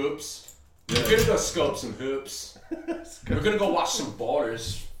watch some hoops. Yeah. We're gonna go scope some hoops. We're gonna go watch some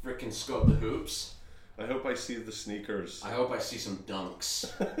ballers freaking scope the hoops. I hope I see the sneakers. I hope I see some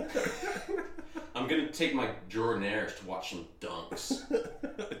dunks. I'm gonna take my Jordan Airs to watch some dunks.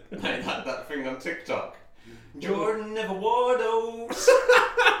 Like that thing on TikTok. Jordan never wore those.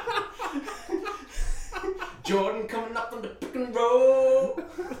 Jordan coming up on the pick and roll.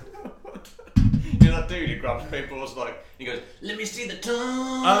 You know that dude who grabs people's like, he goes, let me see the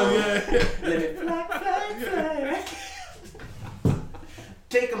tongue. Oh yeah. Let me fly, fly, fly.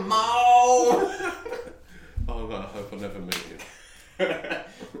 Take 'em all. Oh no, I hope I never meet you.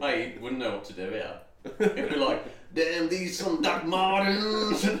 I wouldn't know what to do, yeah. It'd be like, damn, these some Doc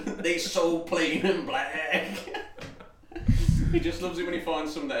Martens. They so plain and black. He just loves it when he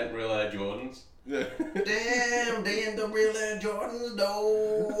finds some that ain't real Air Jordans. Yeah. Damn, they ain't the real Air Jordans,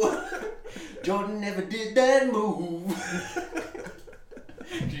 though. Jordan never did that move.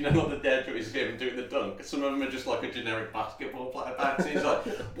 Do you know what the dad is him doing the dunk? Some of them are just like a generic basketball player bounce. He's like,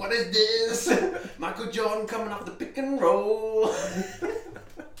 what is this? Michael Jordan coming off the pick and roll.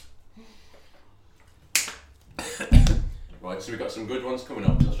 Right, so we've got some good ones coming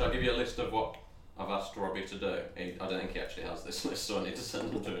up. So shall I give you a list of what I've asked Robbie to do? I don't think he actually has this list, so I need to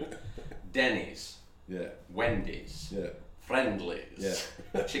send them to him. Denny's. Yeah. Wendy's. Yeah. Friendly's.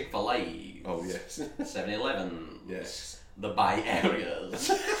 Yeah. Chick-fil-A. Oh yes. 7-Eleven. Yes. The Bay Areas.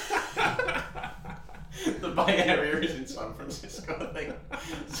 The Bay Area is in San Francisco, I think.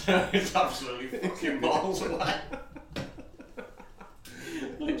 So it's absolutely fucking miles away.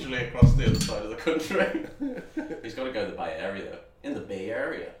 Literally across the other side of the country. He's got to go to the Bay Area though. In the Bay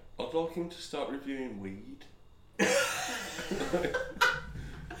Area. I'd like him to start reviewing weed.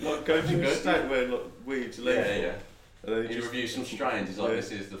 Like go to a state where like weed's legal. Yeah. And then He reviews some strains. He's like,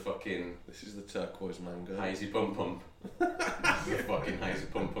 this is the fucking This is the turquoise mango. hazy pum pum. This is the fucking hazy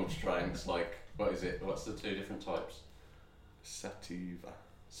pum pum strain. It's like, what is it? What's the 2 different types? Sativa.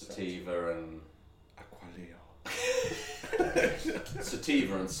 Sativa and Aqualeo.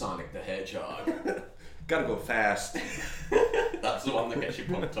 Sativa and Sonic the Hedgehog. Gotta go fast. That's the one that gets you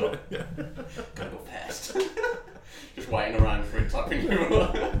pumped up. Gotta go fast. Just waiting around for it tapping you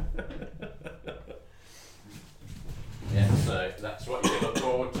up. Yeah, so that's what you can look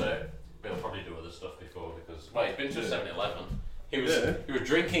forward to. We'll probably do other stuff before because, well, he's been to a 7-Eleven. He was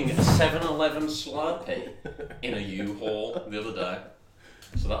drinking a 7-Eleven Slurpee in a U-Haul the other day.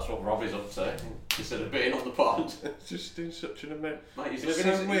 So that's what Robbie's up to. Instead of being on the pond. It's just in such an American. Mate, he's It's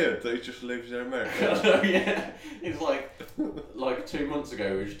living so his... weird that he just lives in I America. know, yeah. He's like 2 months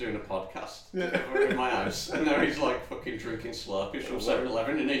ago, we were just doing a podcast together in my house, and now he's like fucking drinking Slurpees from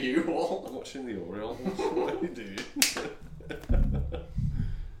 7-Eleven in a U-Haul. Watching the Orioles. What are you doing?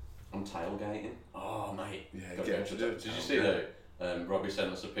 I'm tailgating. Oh, mate. Yeah, Gotta get go to to do the- it. Did you see though? Robbie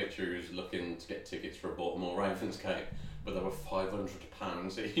sent us a picture. He was looking to get tickets for a Baltimore Ravens game, but they were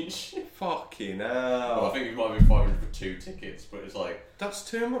 £500 each. Fucking Well, I hell. think it might be 500 for 2 tickets, but it's like That's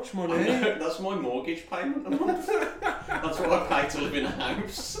too much I money. know, that's my mortgage payment a month. That's what I pay to live in a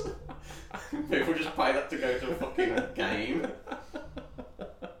house. People just pay that to go to a fucking game.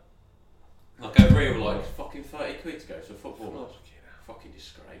 Like over here, we're like fucking 30 quid to go to a football match. Fucking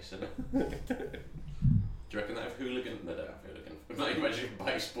disgrace, isn't it? Do you reckon they have hooligan? They don't have hooligan. Imagine if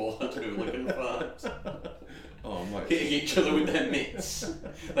baseball had hooligan fans. Oh mate. hitting each other with their mitts.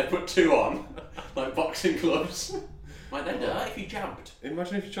 They put 2 on, like boxing gloves. Mate, they'd die if you jumped.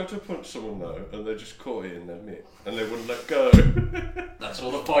 Imagine if you tried to punch someone though, and they just caught it in their mitt, and they wouldn't let go. That's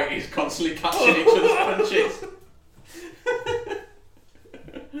all the fight is, constantly catching each other's punches.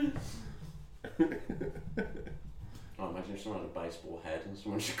 Oh, imagine if someone had a baseball head and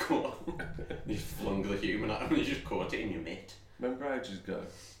someone just caught you just flung the human at him and you just caught it in your mitt. Remember ages ago,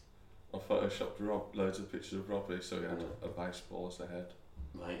 I photoshopped loads of pictures of Robbie, so he had a baseball as a head.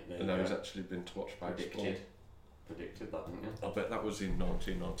 Mate, there And you now go. he's actually been to watch baseball. Predicted that, didn't you? I bet that was in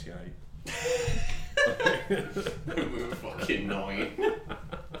 1998. We were fucking 9.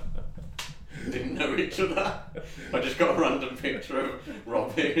 Didn't know each other. I just got a random picture of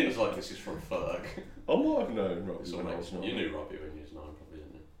Robbie and he's like, this is from Ferg. I might have known Robbie So when I was 9. you knew Robbie when you was 9, probably,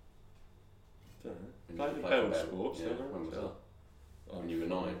 didn't you? Don't know. When Played you the played Bell for Sports, yeah, didn't I? when was So- that? When you were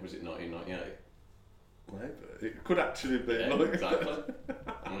 9, was it 1998? Maybe. It could actually be Yeah, like exactly.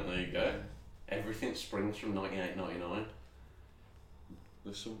 And there you go. Everything springs from 98, 99.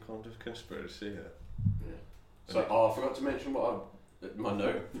 There's some kind of conspiracy here. Yeah. So, I forgot to mention my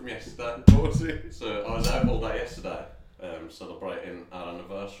note from yesterday. What was it? So I was out all day yesterday, celebrating our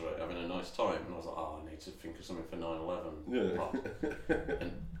anniversary, having a nice time, and I was like, I need to think of something for 9/11. Yeah.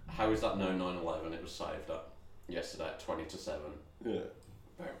 And how is that no 9/11? It was saved at yesterday at 20 to 7. Yeah.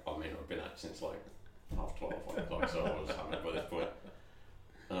 I mean, I've been out since like 12:30, 1 o'clock, so I was hammered by this point.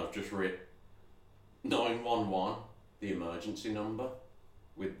 And I've just written 911, the emergency number,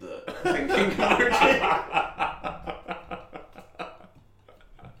 with the thinking emoji.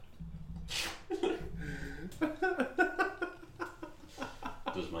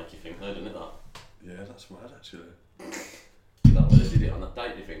 Does make you think though, doesn't it, that? Yeah, that's mad actually. Is that why they did it on that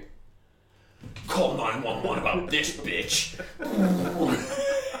date, you think? Call 911 about this bitch!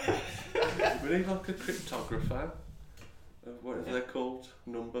 We need like a cryptographer. Whatever they're called.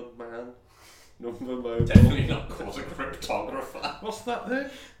 Number man. Number mobile. Definitely not called a cryptographer. What's that then?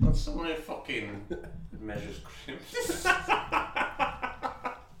 That's someone who fucking measures crypts. That's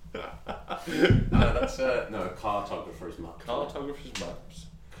no, a cartographer is map. Cartographer's maps.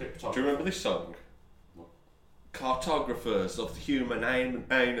 Cryptographer. Do you remember this song? What? Cartographers of the human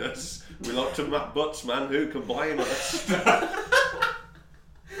anus. We like to map butts, man. Who can blame us?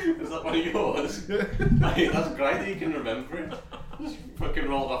 Is that one of yours? Mate, that's great that you can remember it. Just fucking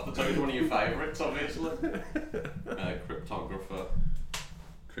rolled off the tongue. It's one of your favourites, obviously. Cryptographer.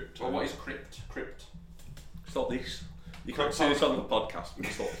 Well, what is crypt? Crypt. It's like this. You can't see this on the podcast, but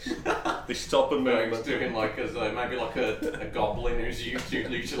it's like this. This top and Berg's movement. doing like maybe like a goblin who's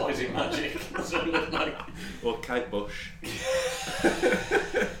utilising magic. That's what it looks like. Or Kate Bush.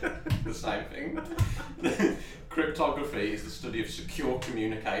 The same thing. Cryptography is the study of secure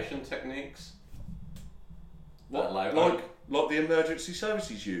communication techniques. What? That allow Like the emergency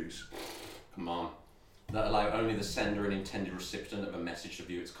services use? Come on. That allow only the sender and intended recipient of a message to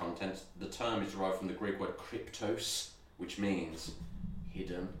view its contents. The term is derived from the Greek word kryptos, which means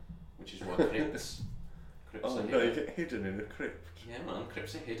hidden, which is why crypts. Oh are no, hidden. you get hidden in a crypt. Yeah, man,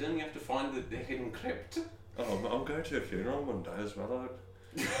 crypts are hidden. You have to find the hidden crypt. Oh, I'm going to a funeral on Monday as well.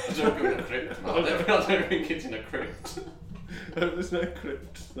 Don't go in a crypt, man. I don't think it's in a crypt. There's no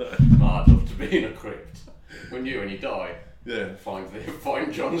crypt there. I'd love to be in a crypt. When you die, Yeah.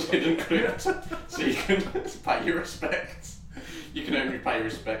 find John's hidden crypt so you can pay your respects. You can only pay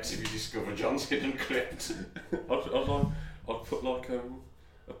respects if you discover John's hidden crypt. I'd put like a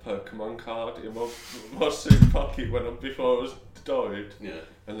Pokemon card in my suit pocket before I was died, Yeah.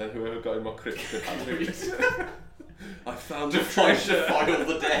 and then whoever got in my crypt could have it. I found To the try to treasure. file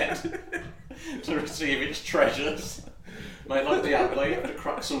the dead to receive its treasures. Mate, like the Abbey, you have to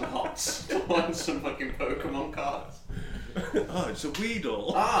crack some pots to find some fucking Pokemon cards. Oh, it's a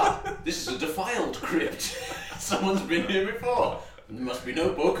Weedle. Ah, this is a defiled crypt. Someone's been here before. There must be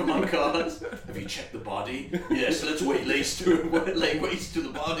no Pokemon cards. Have you checked the body? Yes, let's lay waste to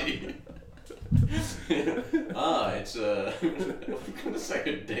the body. It's I'm gonna say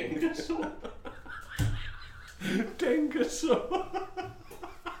a Dengasaur. Dengasaur.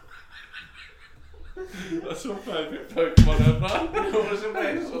 That's my favourite Pokemon ever. What was it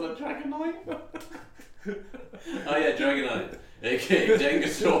based on? A Dragonite? Oh yeah, Dragonite. aka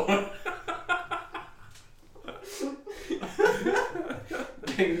Dengasaur.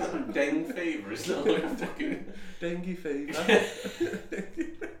 Deng fever, is that like fucking... Dengue fever.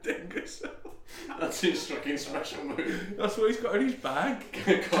 Dengasaur. That's his fucking special move. That's what he's got in his bag.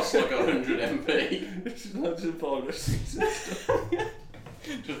 It costs like 100 MP. It's loads of viruses.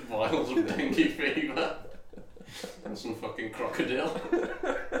 Just vials of dengue fever. And some fucking crocodile.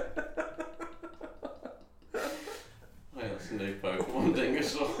 legendary Pokemon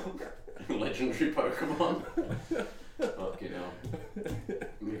Dingosaur. Legendary Pokemon. Fucking hell.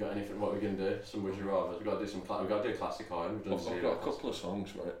 We got anything? What we can do? Some Would You Rather. We got to do some. We got to do classic iron. We've done I've got a couple of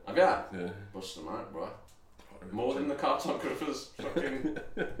songs, mate. Have you? Yeah. Bust them out, bro. More than the cartographers fucking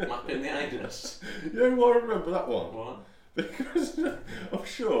mapping the anus. Yeah, well, I remember that one. What? Because I'm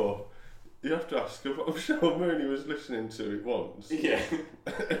sure you have to ask her, but I'm sure Mooney was listening to it once. Yeah.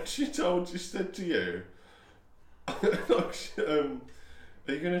 And she said to you, like, are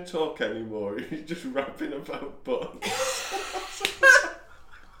you going to talk anymore? Or are you just rapping about butts?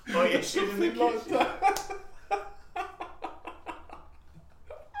 Oh, yeah, she Something like that.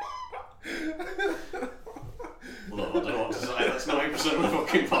 Look, I don't know what to say. That's 90% of the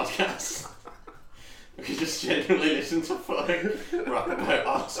fucking podcast. We could just genuinely listen to fucking rap about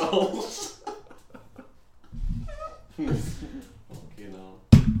arseholes. Fucking hell.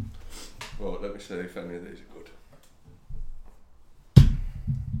 Well, let me see if any of these are good.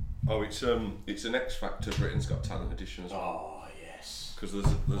 Oh, it's an X Factor Britain's Got Talent edition as well. Oh, yes. Because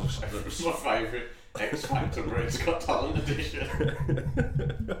It's my favourite X Factor Britain's Got Talent edition.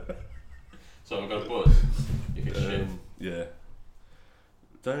 So I've got a buzz. You can shit. Yeah.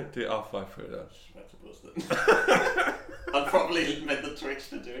 Don't do it halfway through though. About to buzz then. I'd probably meant the Twitch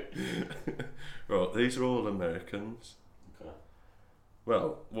to do it. Right, these are all Americans. Okay.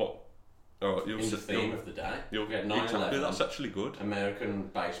 Well, what? Alright, you'll In the theme of the day. You'll We had exactly, 9/11. that's actually good. American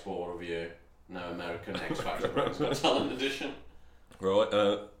Baseball Review. No, American X Factor Britain's Got Talent edition.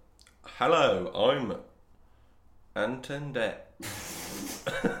 Right, hello, I'm Anton Deck.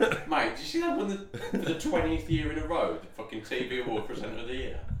 Mate, did you see that one for the 20th year in a row? The fucking TV Award Presenter of the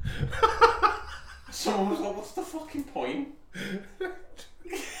Year. Someone was like, what's the fucking point?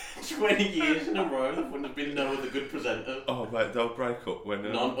 20 years in a row, there wouldn't have been no other good presenter. Oh mate, they'll break up when...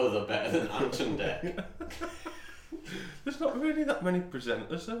 None other better than Anton Deck. There's not really that many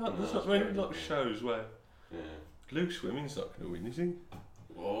presenters, there's not many very like good. shows where... Yeah. Luke Swimming's not going to win, is he?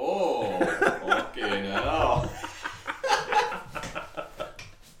 Oh, fucking hell.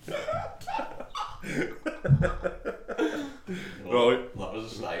 Right. That was a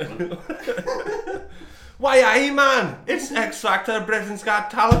statement. Why, aye man, it's X Factor Britain's Got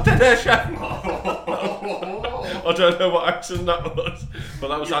Talent edition. I don't know what accent that was, but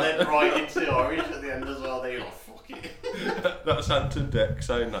that was... You led right into Irish at the end as well. There, you're like, fuck it. That's Anton Deck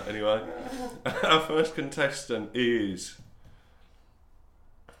saying that anyway. Our first contestant is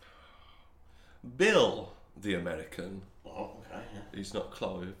Bill, the American. Oh, okay, yeah. He's not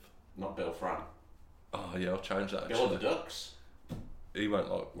Clive. Not Bill Fran. Oh yeah, I'll change that Bill actually. the Ducks. He won't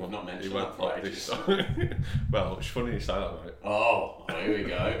like. We've not mentioned he won't that for like ages. this. Well, it's funny you say that, mate. Oh, here we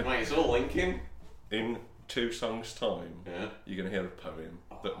go. Mate, it's all linking. In 2 songs' time, Yeah. you're going to hear a poem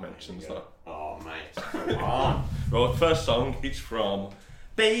that mentions Here we that. go. Oh, mate. Come on. Right, first song, it's from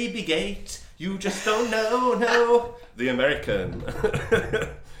Baby Gate, You Just Don't Know, no. The American.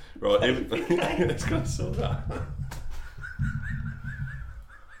 Right, it's got to sort that.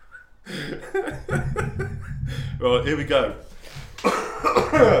 Right, here we go.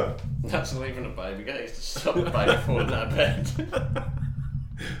 That's not even a baby gate. It's to stop the baby falling out of bed.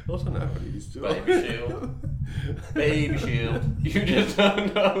 I don't know what he's doing. Baby shield. Baby shield. You just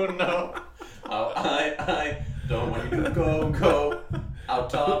don't know, no. How I don't want you to go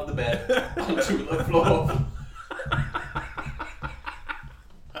out of the bed onto the floor.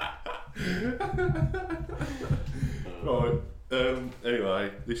 Right,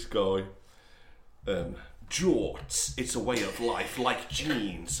 anyway, this guy, jorts, it's a way of life like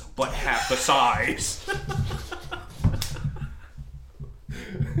jeans, but half the size.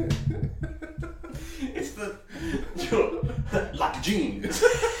 It's the like jeans.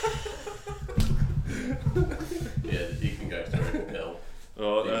 Yeah, you can go through it, Bill.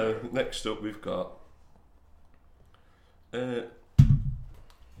 Right, next up we've got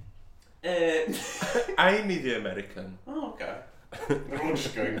Amy the American. Oh, okay. We're all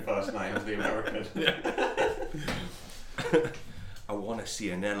just going first names, the American. I want to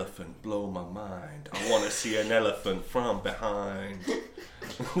see an elephant blow my mind. I want to see an elephant from behind.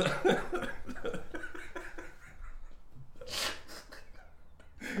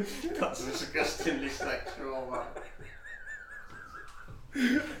 That's disgustingly sexual, man.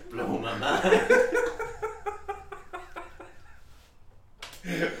 Blow my mind.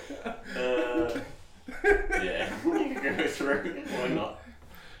 Yeah, you can go through. Why not?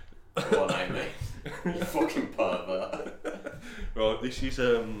 Go on, Amy. You fucking pervert. Right, this is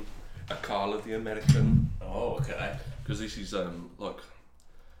a Carla the American. Oh, okay. Because this is like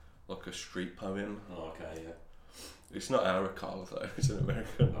a street poem. Oh, okay, yeah. It's not our Carla though, it's an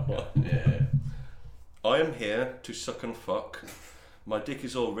American one. Yeah. I am here to suck and fuck. My dick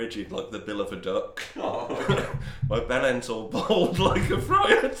is all rigid like the bill of a duck. Oh, My bell end's all bald like a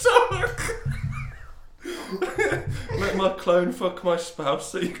friar tuck. Let my clone fuck my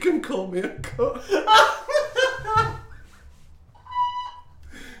spouse so you can call me a cunt.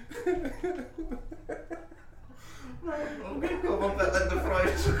 I'm gonna call my bell end the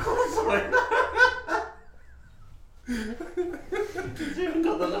friar tuck. He's even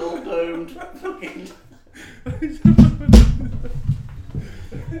got the little domed fucking.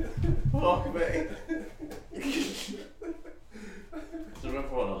 Fuck me. So if I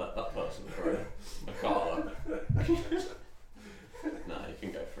want to let that person through, I can't. Nah, you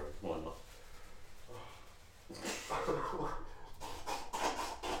can go through. Why not?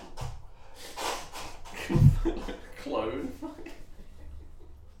 Clone.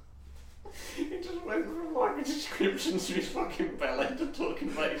 He just went from like a description to his fucking belly to talking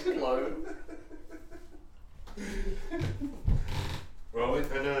about his clone. Right,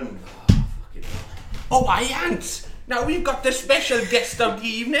 and Oh, I ain't. Now we've got the special guest of the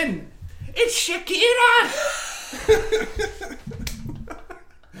evening. It's Shakira.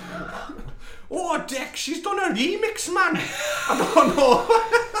 Oh, Dick, she's done a remix, man. I don't know.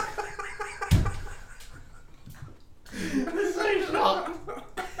 This is shocked.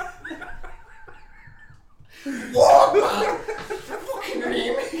 What? Fucking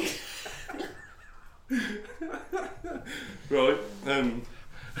remix. right,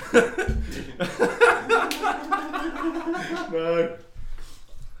 no.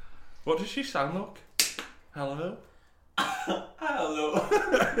 What does she sound like? Hello? Hello.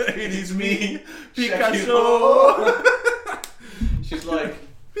 It is me, Picasso. She's like,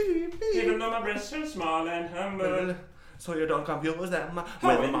 even though my breasts are small and humble. So you don't confuse them With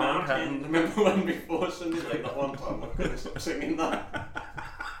with a my mountain. hand. Remember when before Sunday, like that one time I couldn't stop singing that?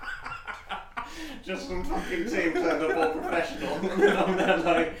 Just some fucking team turned up all professional. And they're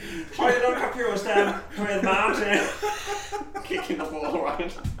like, try you don't confuse them with mountain. Kicking the ball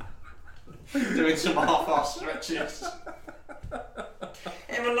around. Doing some half-ass stretches.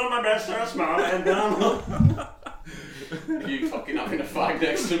 Even though my breasts are small and humble. You fucking having a fag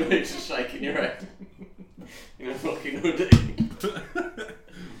next to me, just shaking your head. In a fucking hoodie.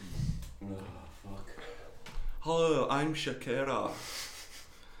 Oh, fuck. Hello, I'm Shakira.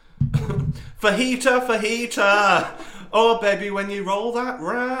 Fajita, fajita. Oh, baby, when you roll that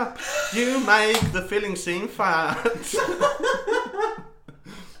rap, you make the filling seem fat. I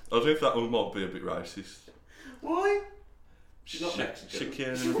don't know if that one might be a bit racist. Why? She's not Mexican.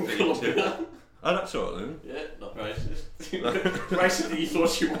 Shakira She's and from Fajita. Colombia. Oh, that's all right then. Yeah, not racist. Racist that you thought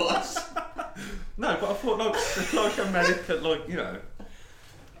she was. No, but I thought like America, like, you know.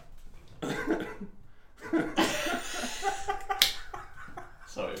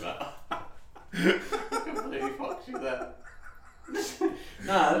 Sorry, Matt. I completely fucked you there.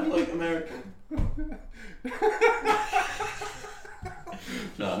 Nah, that's like American.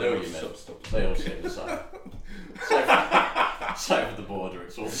 No, I know what you meant. Stop. They all seem the same. Same with the border,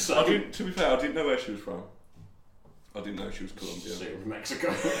 it's all the same. To be fair, I didn't know where she was from. I didn't know she was Colombian. Same with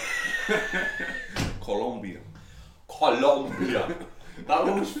Mexico. Colombian. Colombia. That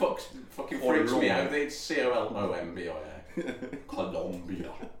one was fucking freaks me out. It's C-O-L-O-M-B-I-A.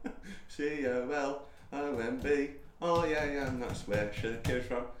 Colombia. C-O-L-O-M-B. Oh yeah, and that's where Shakira's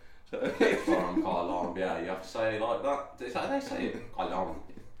from. So From Colombia, you have to say it like that. Is that how they say it?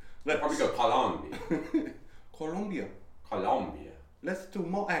 Colombia. They probably go Colombia. Colombia. Colombia. Let's do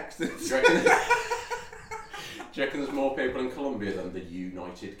more accents. Do you reckon there's more people in Colombia than the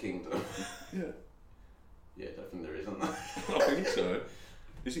United Kingdom? Yeah. Yeah, definitely there is, isn't there? I think so.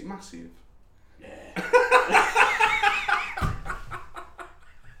 Is it massive? Yeah.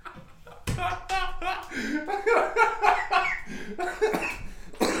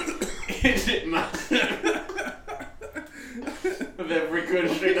 Is it massive? Of every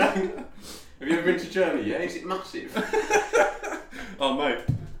country now. Have you ever been to Germany? Yeah, is it massive? Oh mate,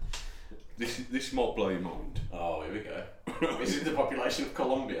 this might blow your mind. Oh, here we go. Is it the population of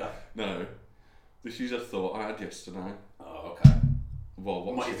Colombia? No, this is a thought I had yesterday. Oh, okay. Well,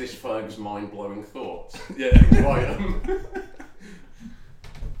 What is this Ferg's mind-blowing thoughts? Yeah. Right.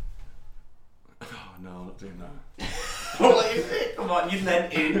 Oh no, I'm not doing that. What is it? Come on, you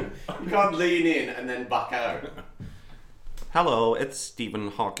lean in. You can't lean in and then back out. Hello, it's Stephen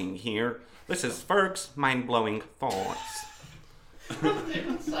Hawking here. This is Ferg's mind-blowing thoughts. Doesn't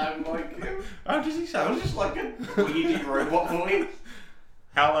even sound like him. How does he Sounds sound? just like a weedy robot voice.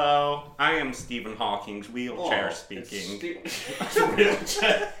 Hello, I am Stephen Hawking's wheelchair Oh, speaking. It's a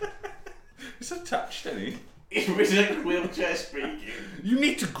wheelchair. It's attached, isn't he? It's a wheelchair speaking. You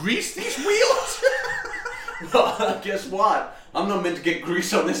need to grease these wheels? Guess what? I'm not meant to get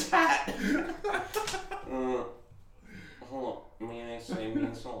grease on this hat. Hold on. May I say it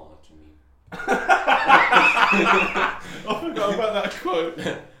means a lot to me? I forgot about that quote.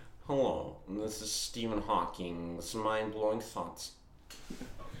 Hello, this is Stephen Hawking's mind-blowing thoughts.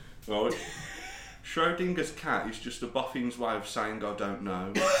 Right. Schrodinger's cat is just a boffin's way of saying I don't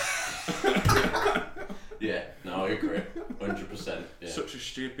know. Yeah, no, I agree. 100%. Yeah. Such a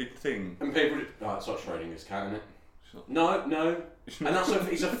stupid thing. And people... Oh, it's not Schrodinger's cat, isn't it? No. And that's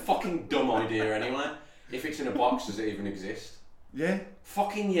it's a fucking dumb idea anyway. If it's in a box, does it even exist? Yeah.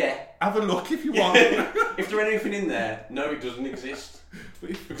 Fucking yeah. Have a look if you want. If there's anything in there, no, it doesn't exist.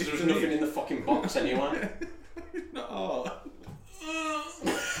 Because there's nothing in the fucking box anyway. No.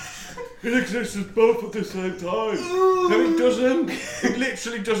 It exists as both at the same time. No, it doesn't. It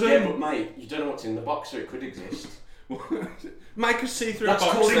literally doesn't. Yeah, but mate, you don't know what's in the box, so it could exist. Make a see-through That's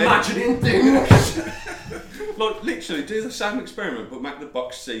box. That's called then. imagining things. Like, literally, do the same experiment, but make the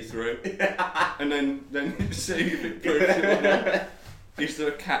box see-through. And then see if it proves it or not. Is there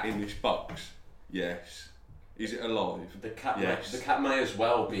a cat in this box? Yes. Is it alive? The cat Yes. may as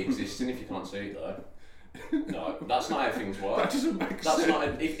well be existing if you can't see it though. No, that's not how things work. That doesn't make That's sense.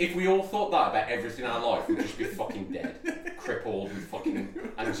 not. If we all thought that about everything in our life, we'd just be fucking dead, crippled with fucking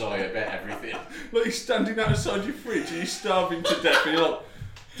anxiety about everything. Like, you're standing outside your fridge and you're starving to death and you're like,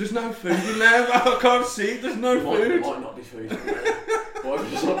 there's no food in there, I can't see it, there's no There food. might not be food in there. Why if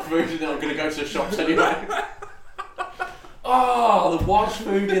there's not food in there, I'm going to go to the shops anyway. Oh, there was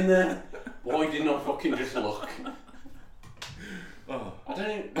food in there. Why didn't I fucking just look? Oh. I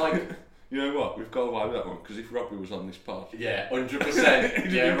don't like... You know what? We've got away with that one because if Robbie was on this pod, Yeah, 100%.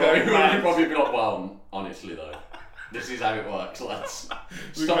 He'd Yeah, be going mad. Robbie would probably be like, well, honestly though, this is how it works, lads.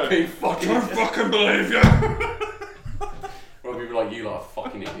 We Stop go, being I fucking don't idiots. fucking believe you. Robbie would be like, you lot are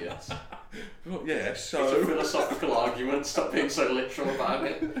fucking idiots. Well, yeah, It's a so philosophical argument, stop being so literal about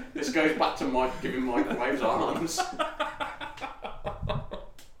it. This goes back to Mike giving microwaves arms.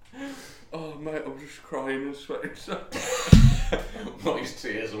 oh mate, I'm just crying and sweating. So. What is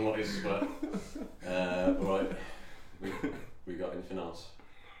tears and what is sweat? Right, we got anything else?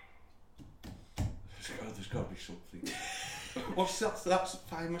 There's got to be something. What's that? That's a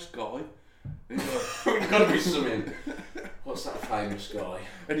famous guy. We've got to be something. What's that famous guy?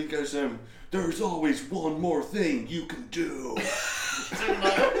 And he goes, there's always one more thing you can do.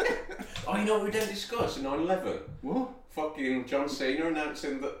 Oh, you know what we didn't discuss in 9/11? What? Fucking John Cena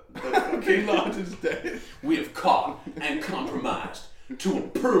announcing that the fucking Laden's dead. we have caught and compromised to a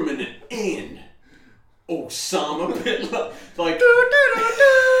permanent end. Osama bin Laden. Like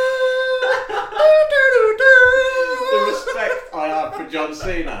the respect I have for John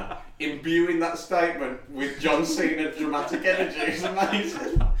Cena, imbuing that statement with John Cena dramatic energy is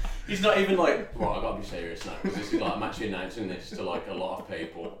amazing. He's not even like, right, I've got to be serious now because this is like I'm actually announcing this to like a lot of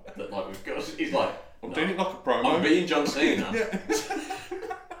people that like we've got. He's like, I'm doing it like a promo. I'm being John Cena.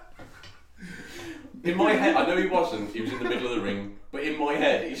 In my head, I know he wasn't. He was in the middle of the ring, but in my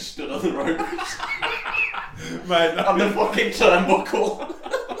head, he stood on the ropes Man, on the fucking turnbuckle,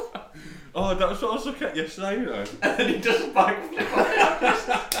 oh, that was what I was looking at yesterday, you know. and then he does a backflip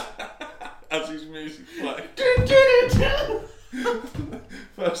on As his music played. it.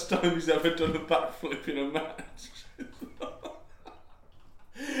 First time he's ever done a backflip in a match.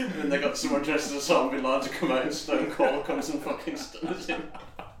 And then they got someone dressed as Osama bin Laden to come out and Stone Cold comes and fucking stuns him.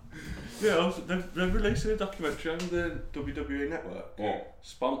 Yeah, they're releasing a documentary on the WWE network. Yeah.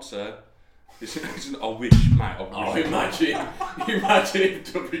 Sponsor. It's an I wish, mate. Oh, imagine if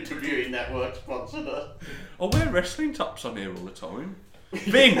WWE Network sponsored us. I wear wrestling tops on here all the time.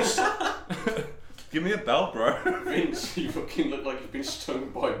 Vince! Give me a bell, bro. Vince, you fucking look like you've been stung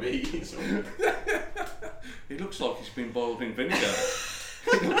by bees. He looks like he's been boiled in vinegar.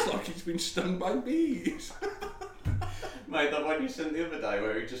 He looks like he's been stung by bees. Mate, that one you sent the other day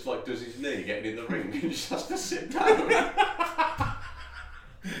where he just like does his knee getting in the ring and just has to sit down.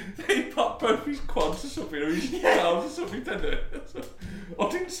 He popped both his quads or something, or his arms or something, didn't it? I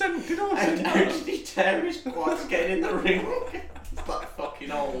didn't send. Did I And send how that? did he tear his quads getting in the ring? It's that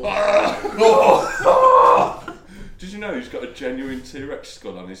fucking old. Did you know he's got a genuine T-Rex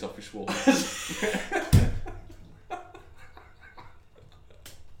skull on his office wall?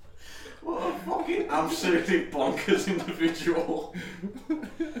 What a fucking absolutely bonkers individual.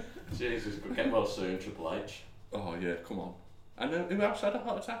 Jesus, could get well soon, Triple H. Oh yeah, come on. And who else had a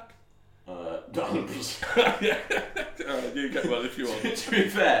heart attack? 100%. Yeah. Alright, you get well if you want. To be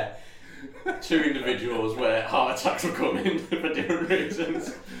fair, two individuals where heart attacks were coming for different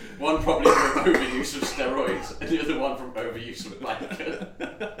reasons. One probably from overuse of steroids, and the other one from overuse of bacon.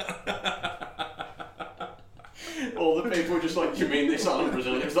 All the people were just like, you mean this Alan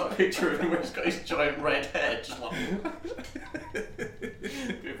Brazilian? There's that picture of him where he's got his giant red head, just like...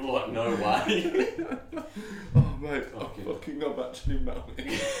 People are like, no way. Oh mate, fucking I'm actually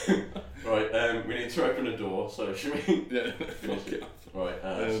melting. Right, we need to open a door, so should we... Yeah, fuck it. Right,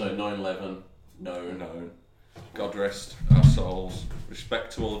 so 9/11, known. Known. God rest our souls.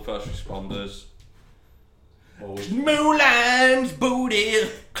 Respect to all the first responders. Mulan's booty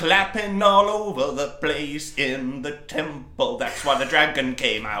clapping all over the place in the temple. That's why the dragon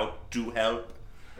came out to help.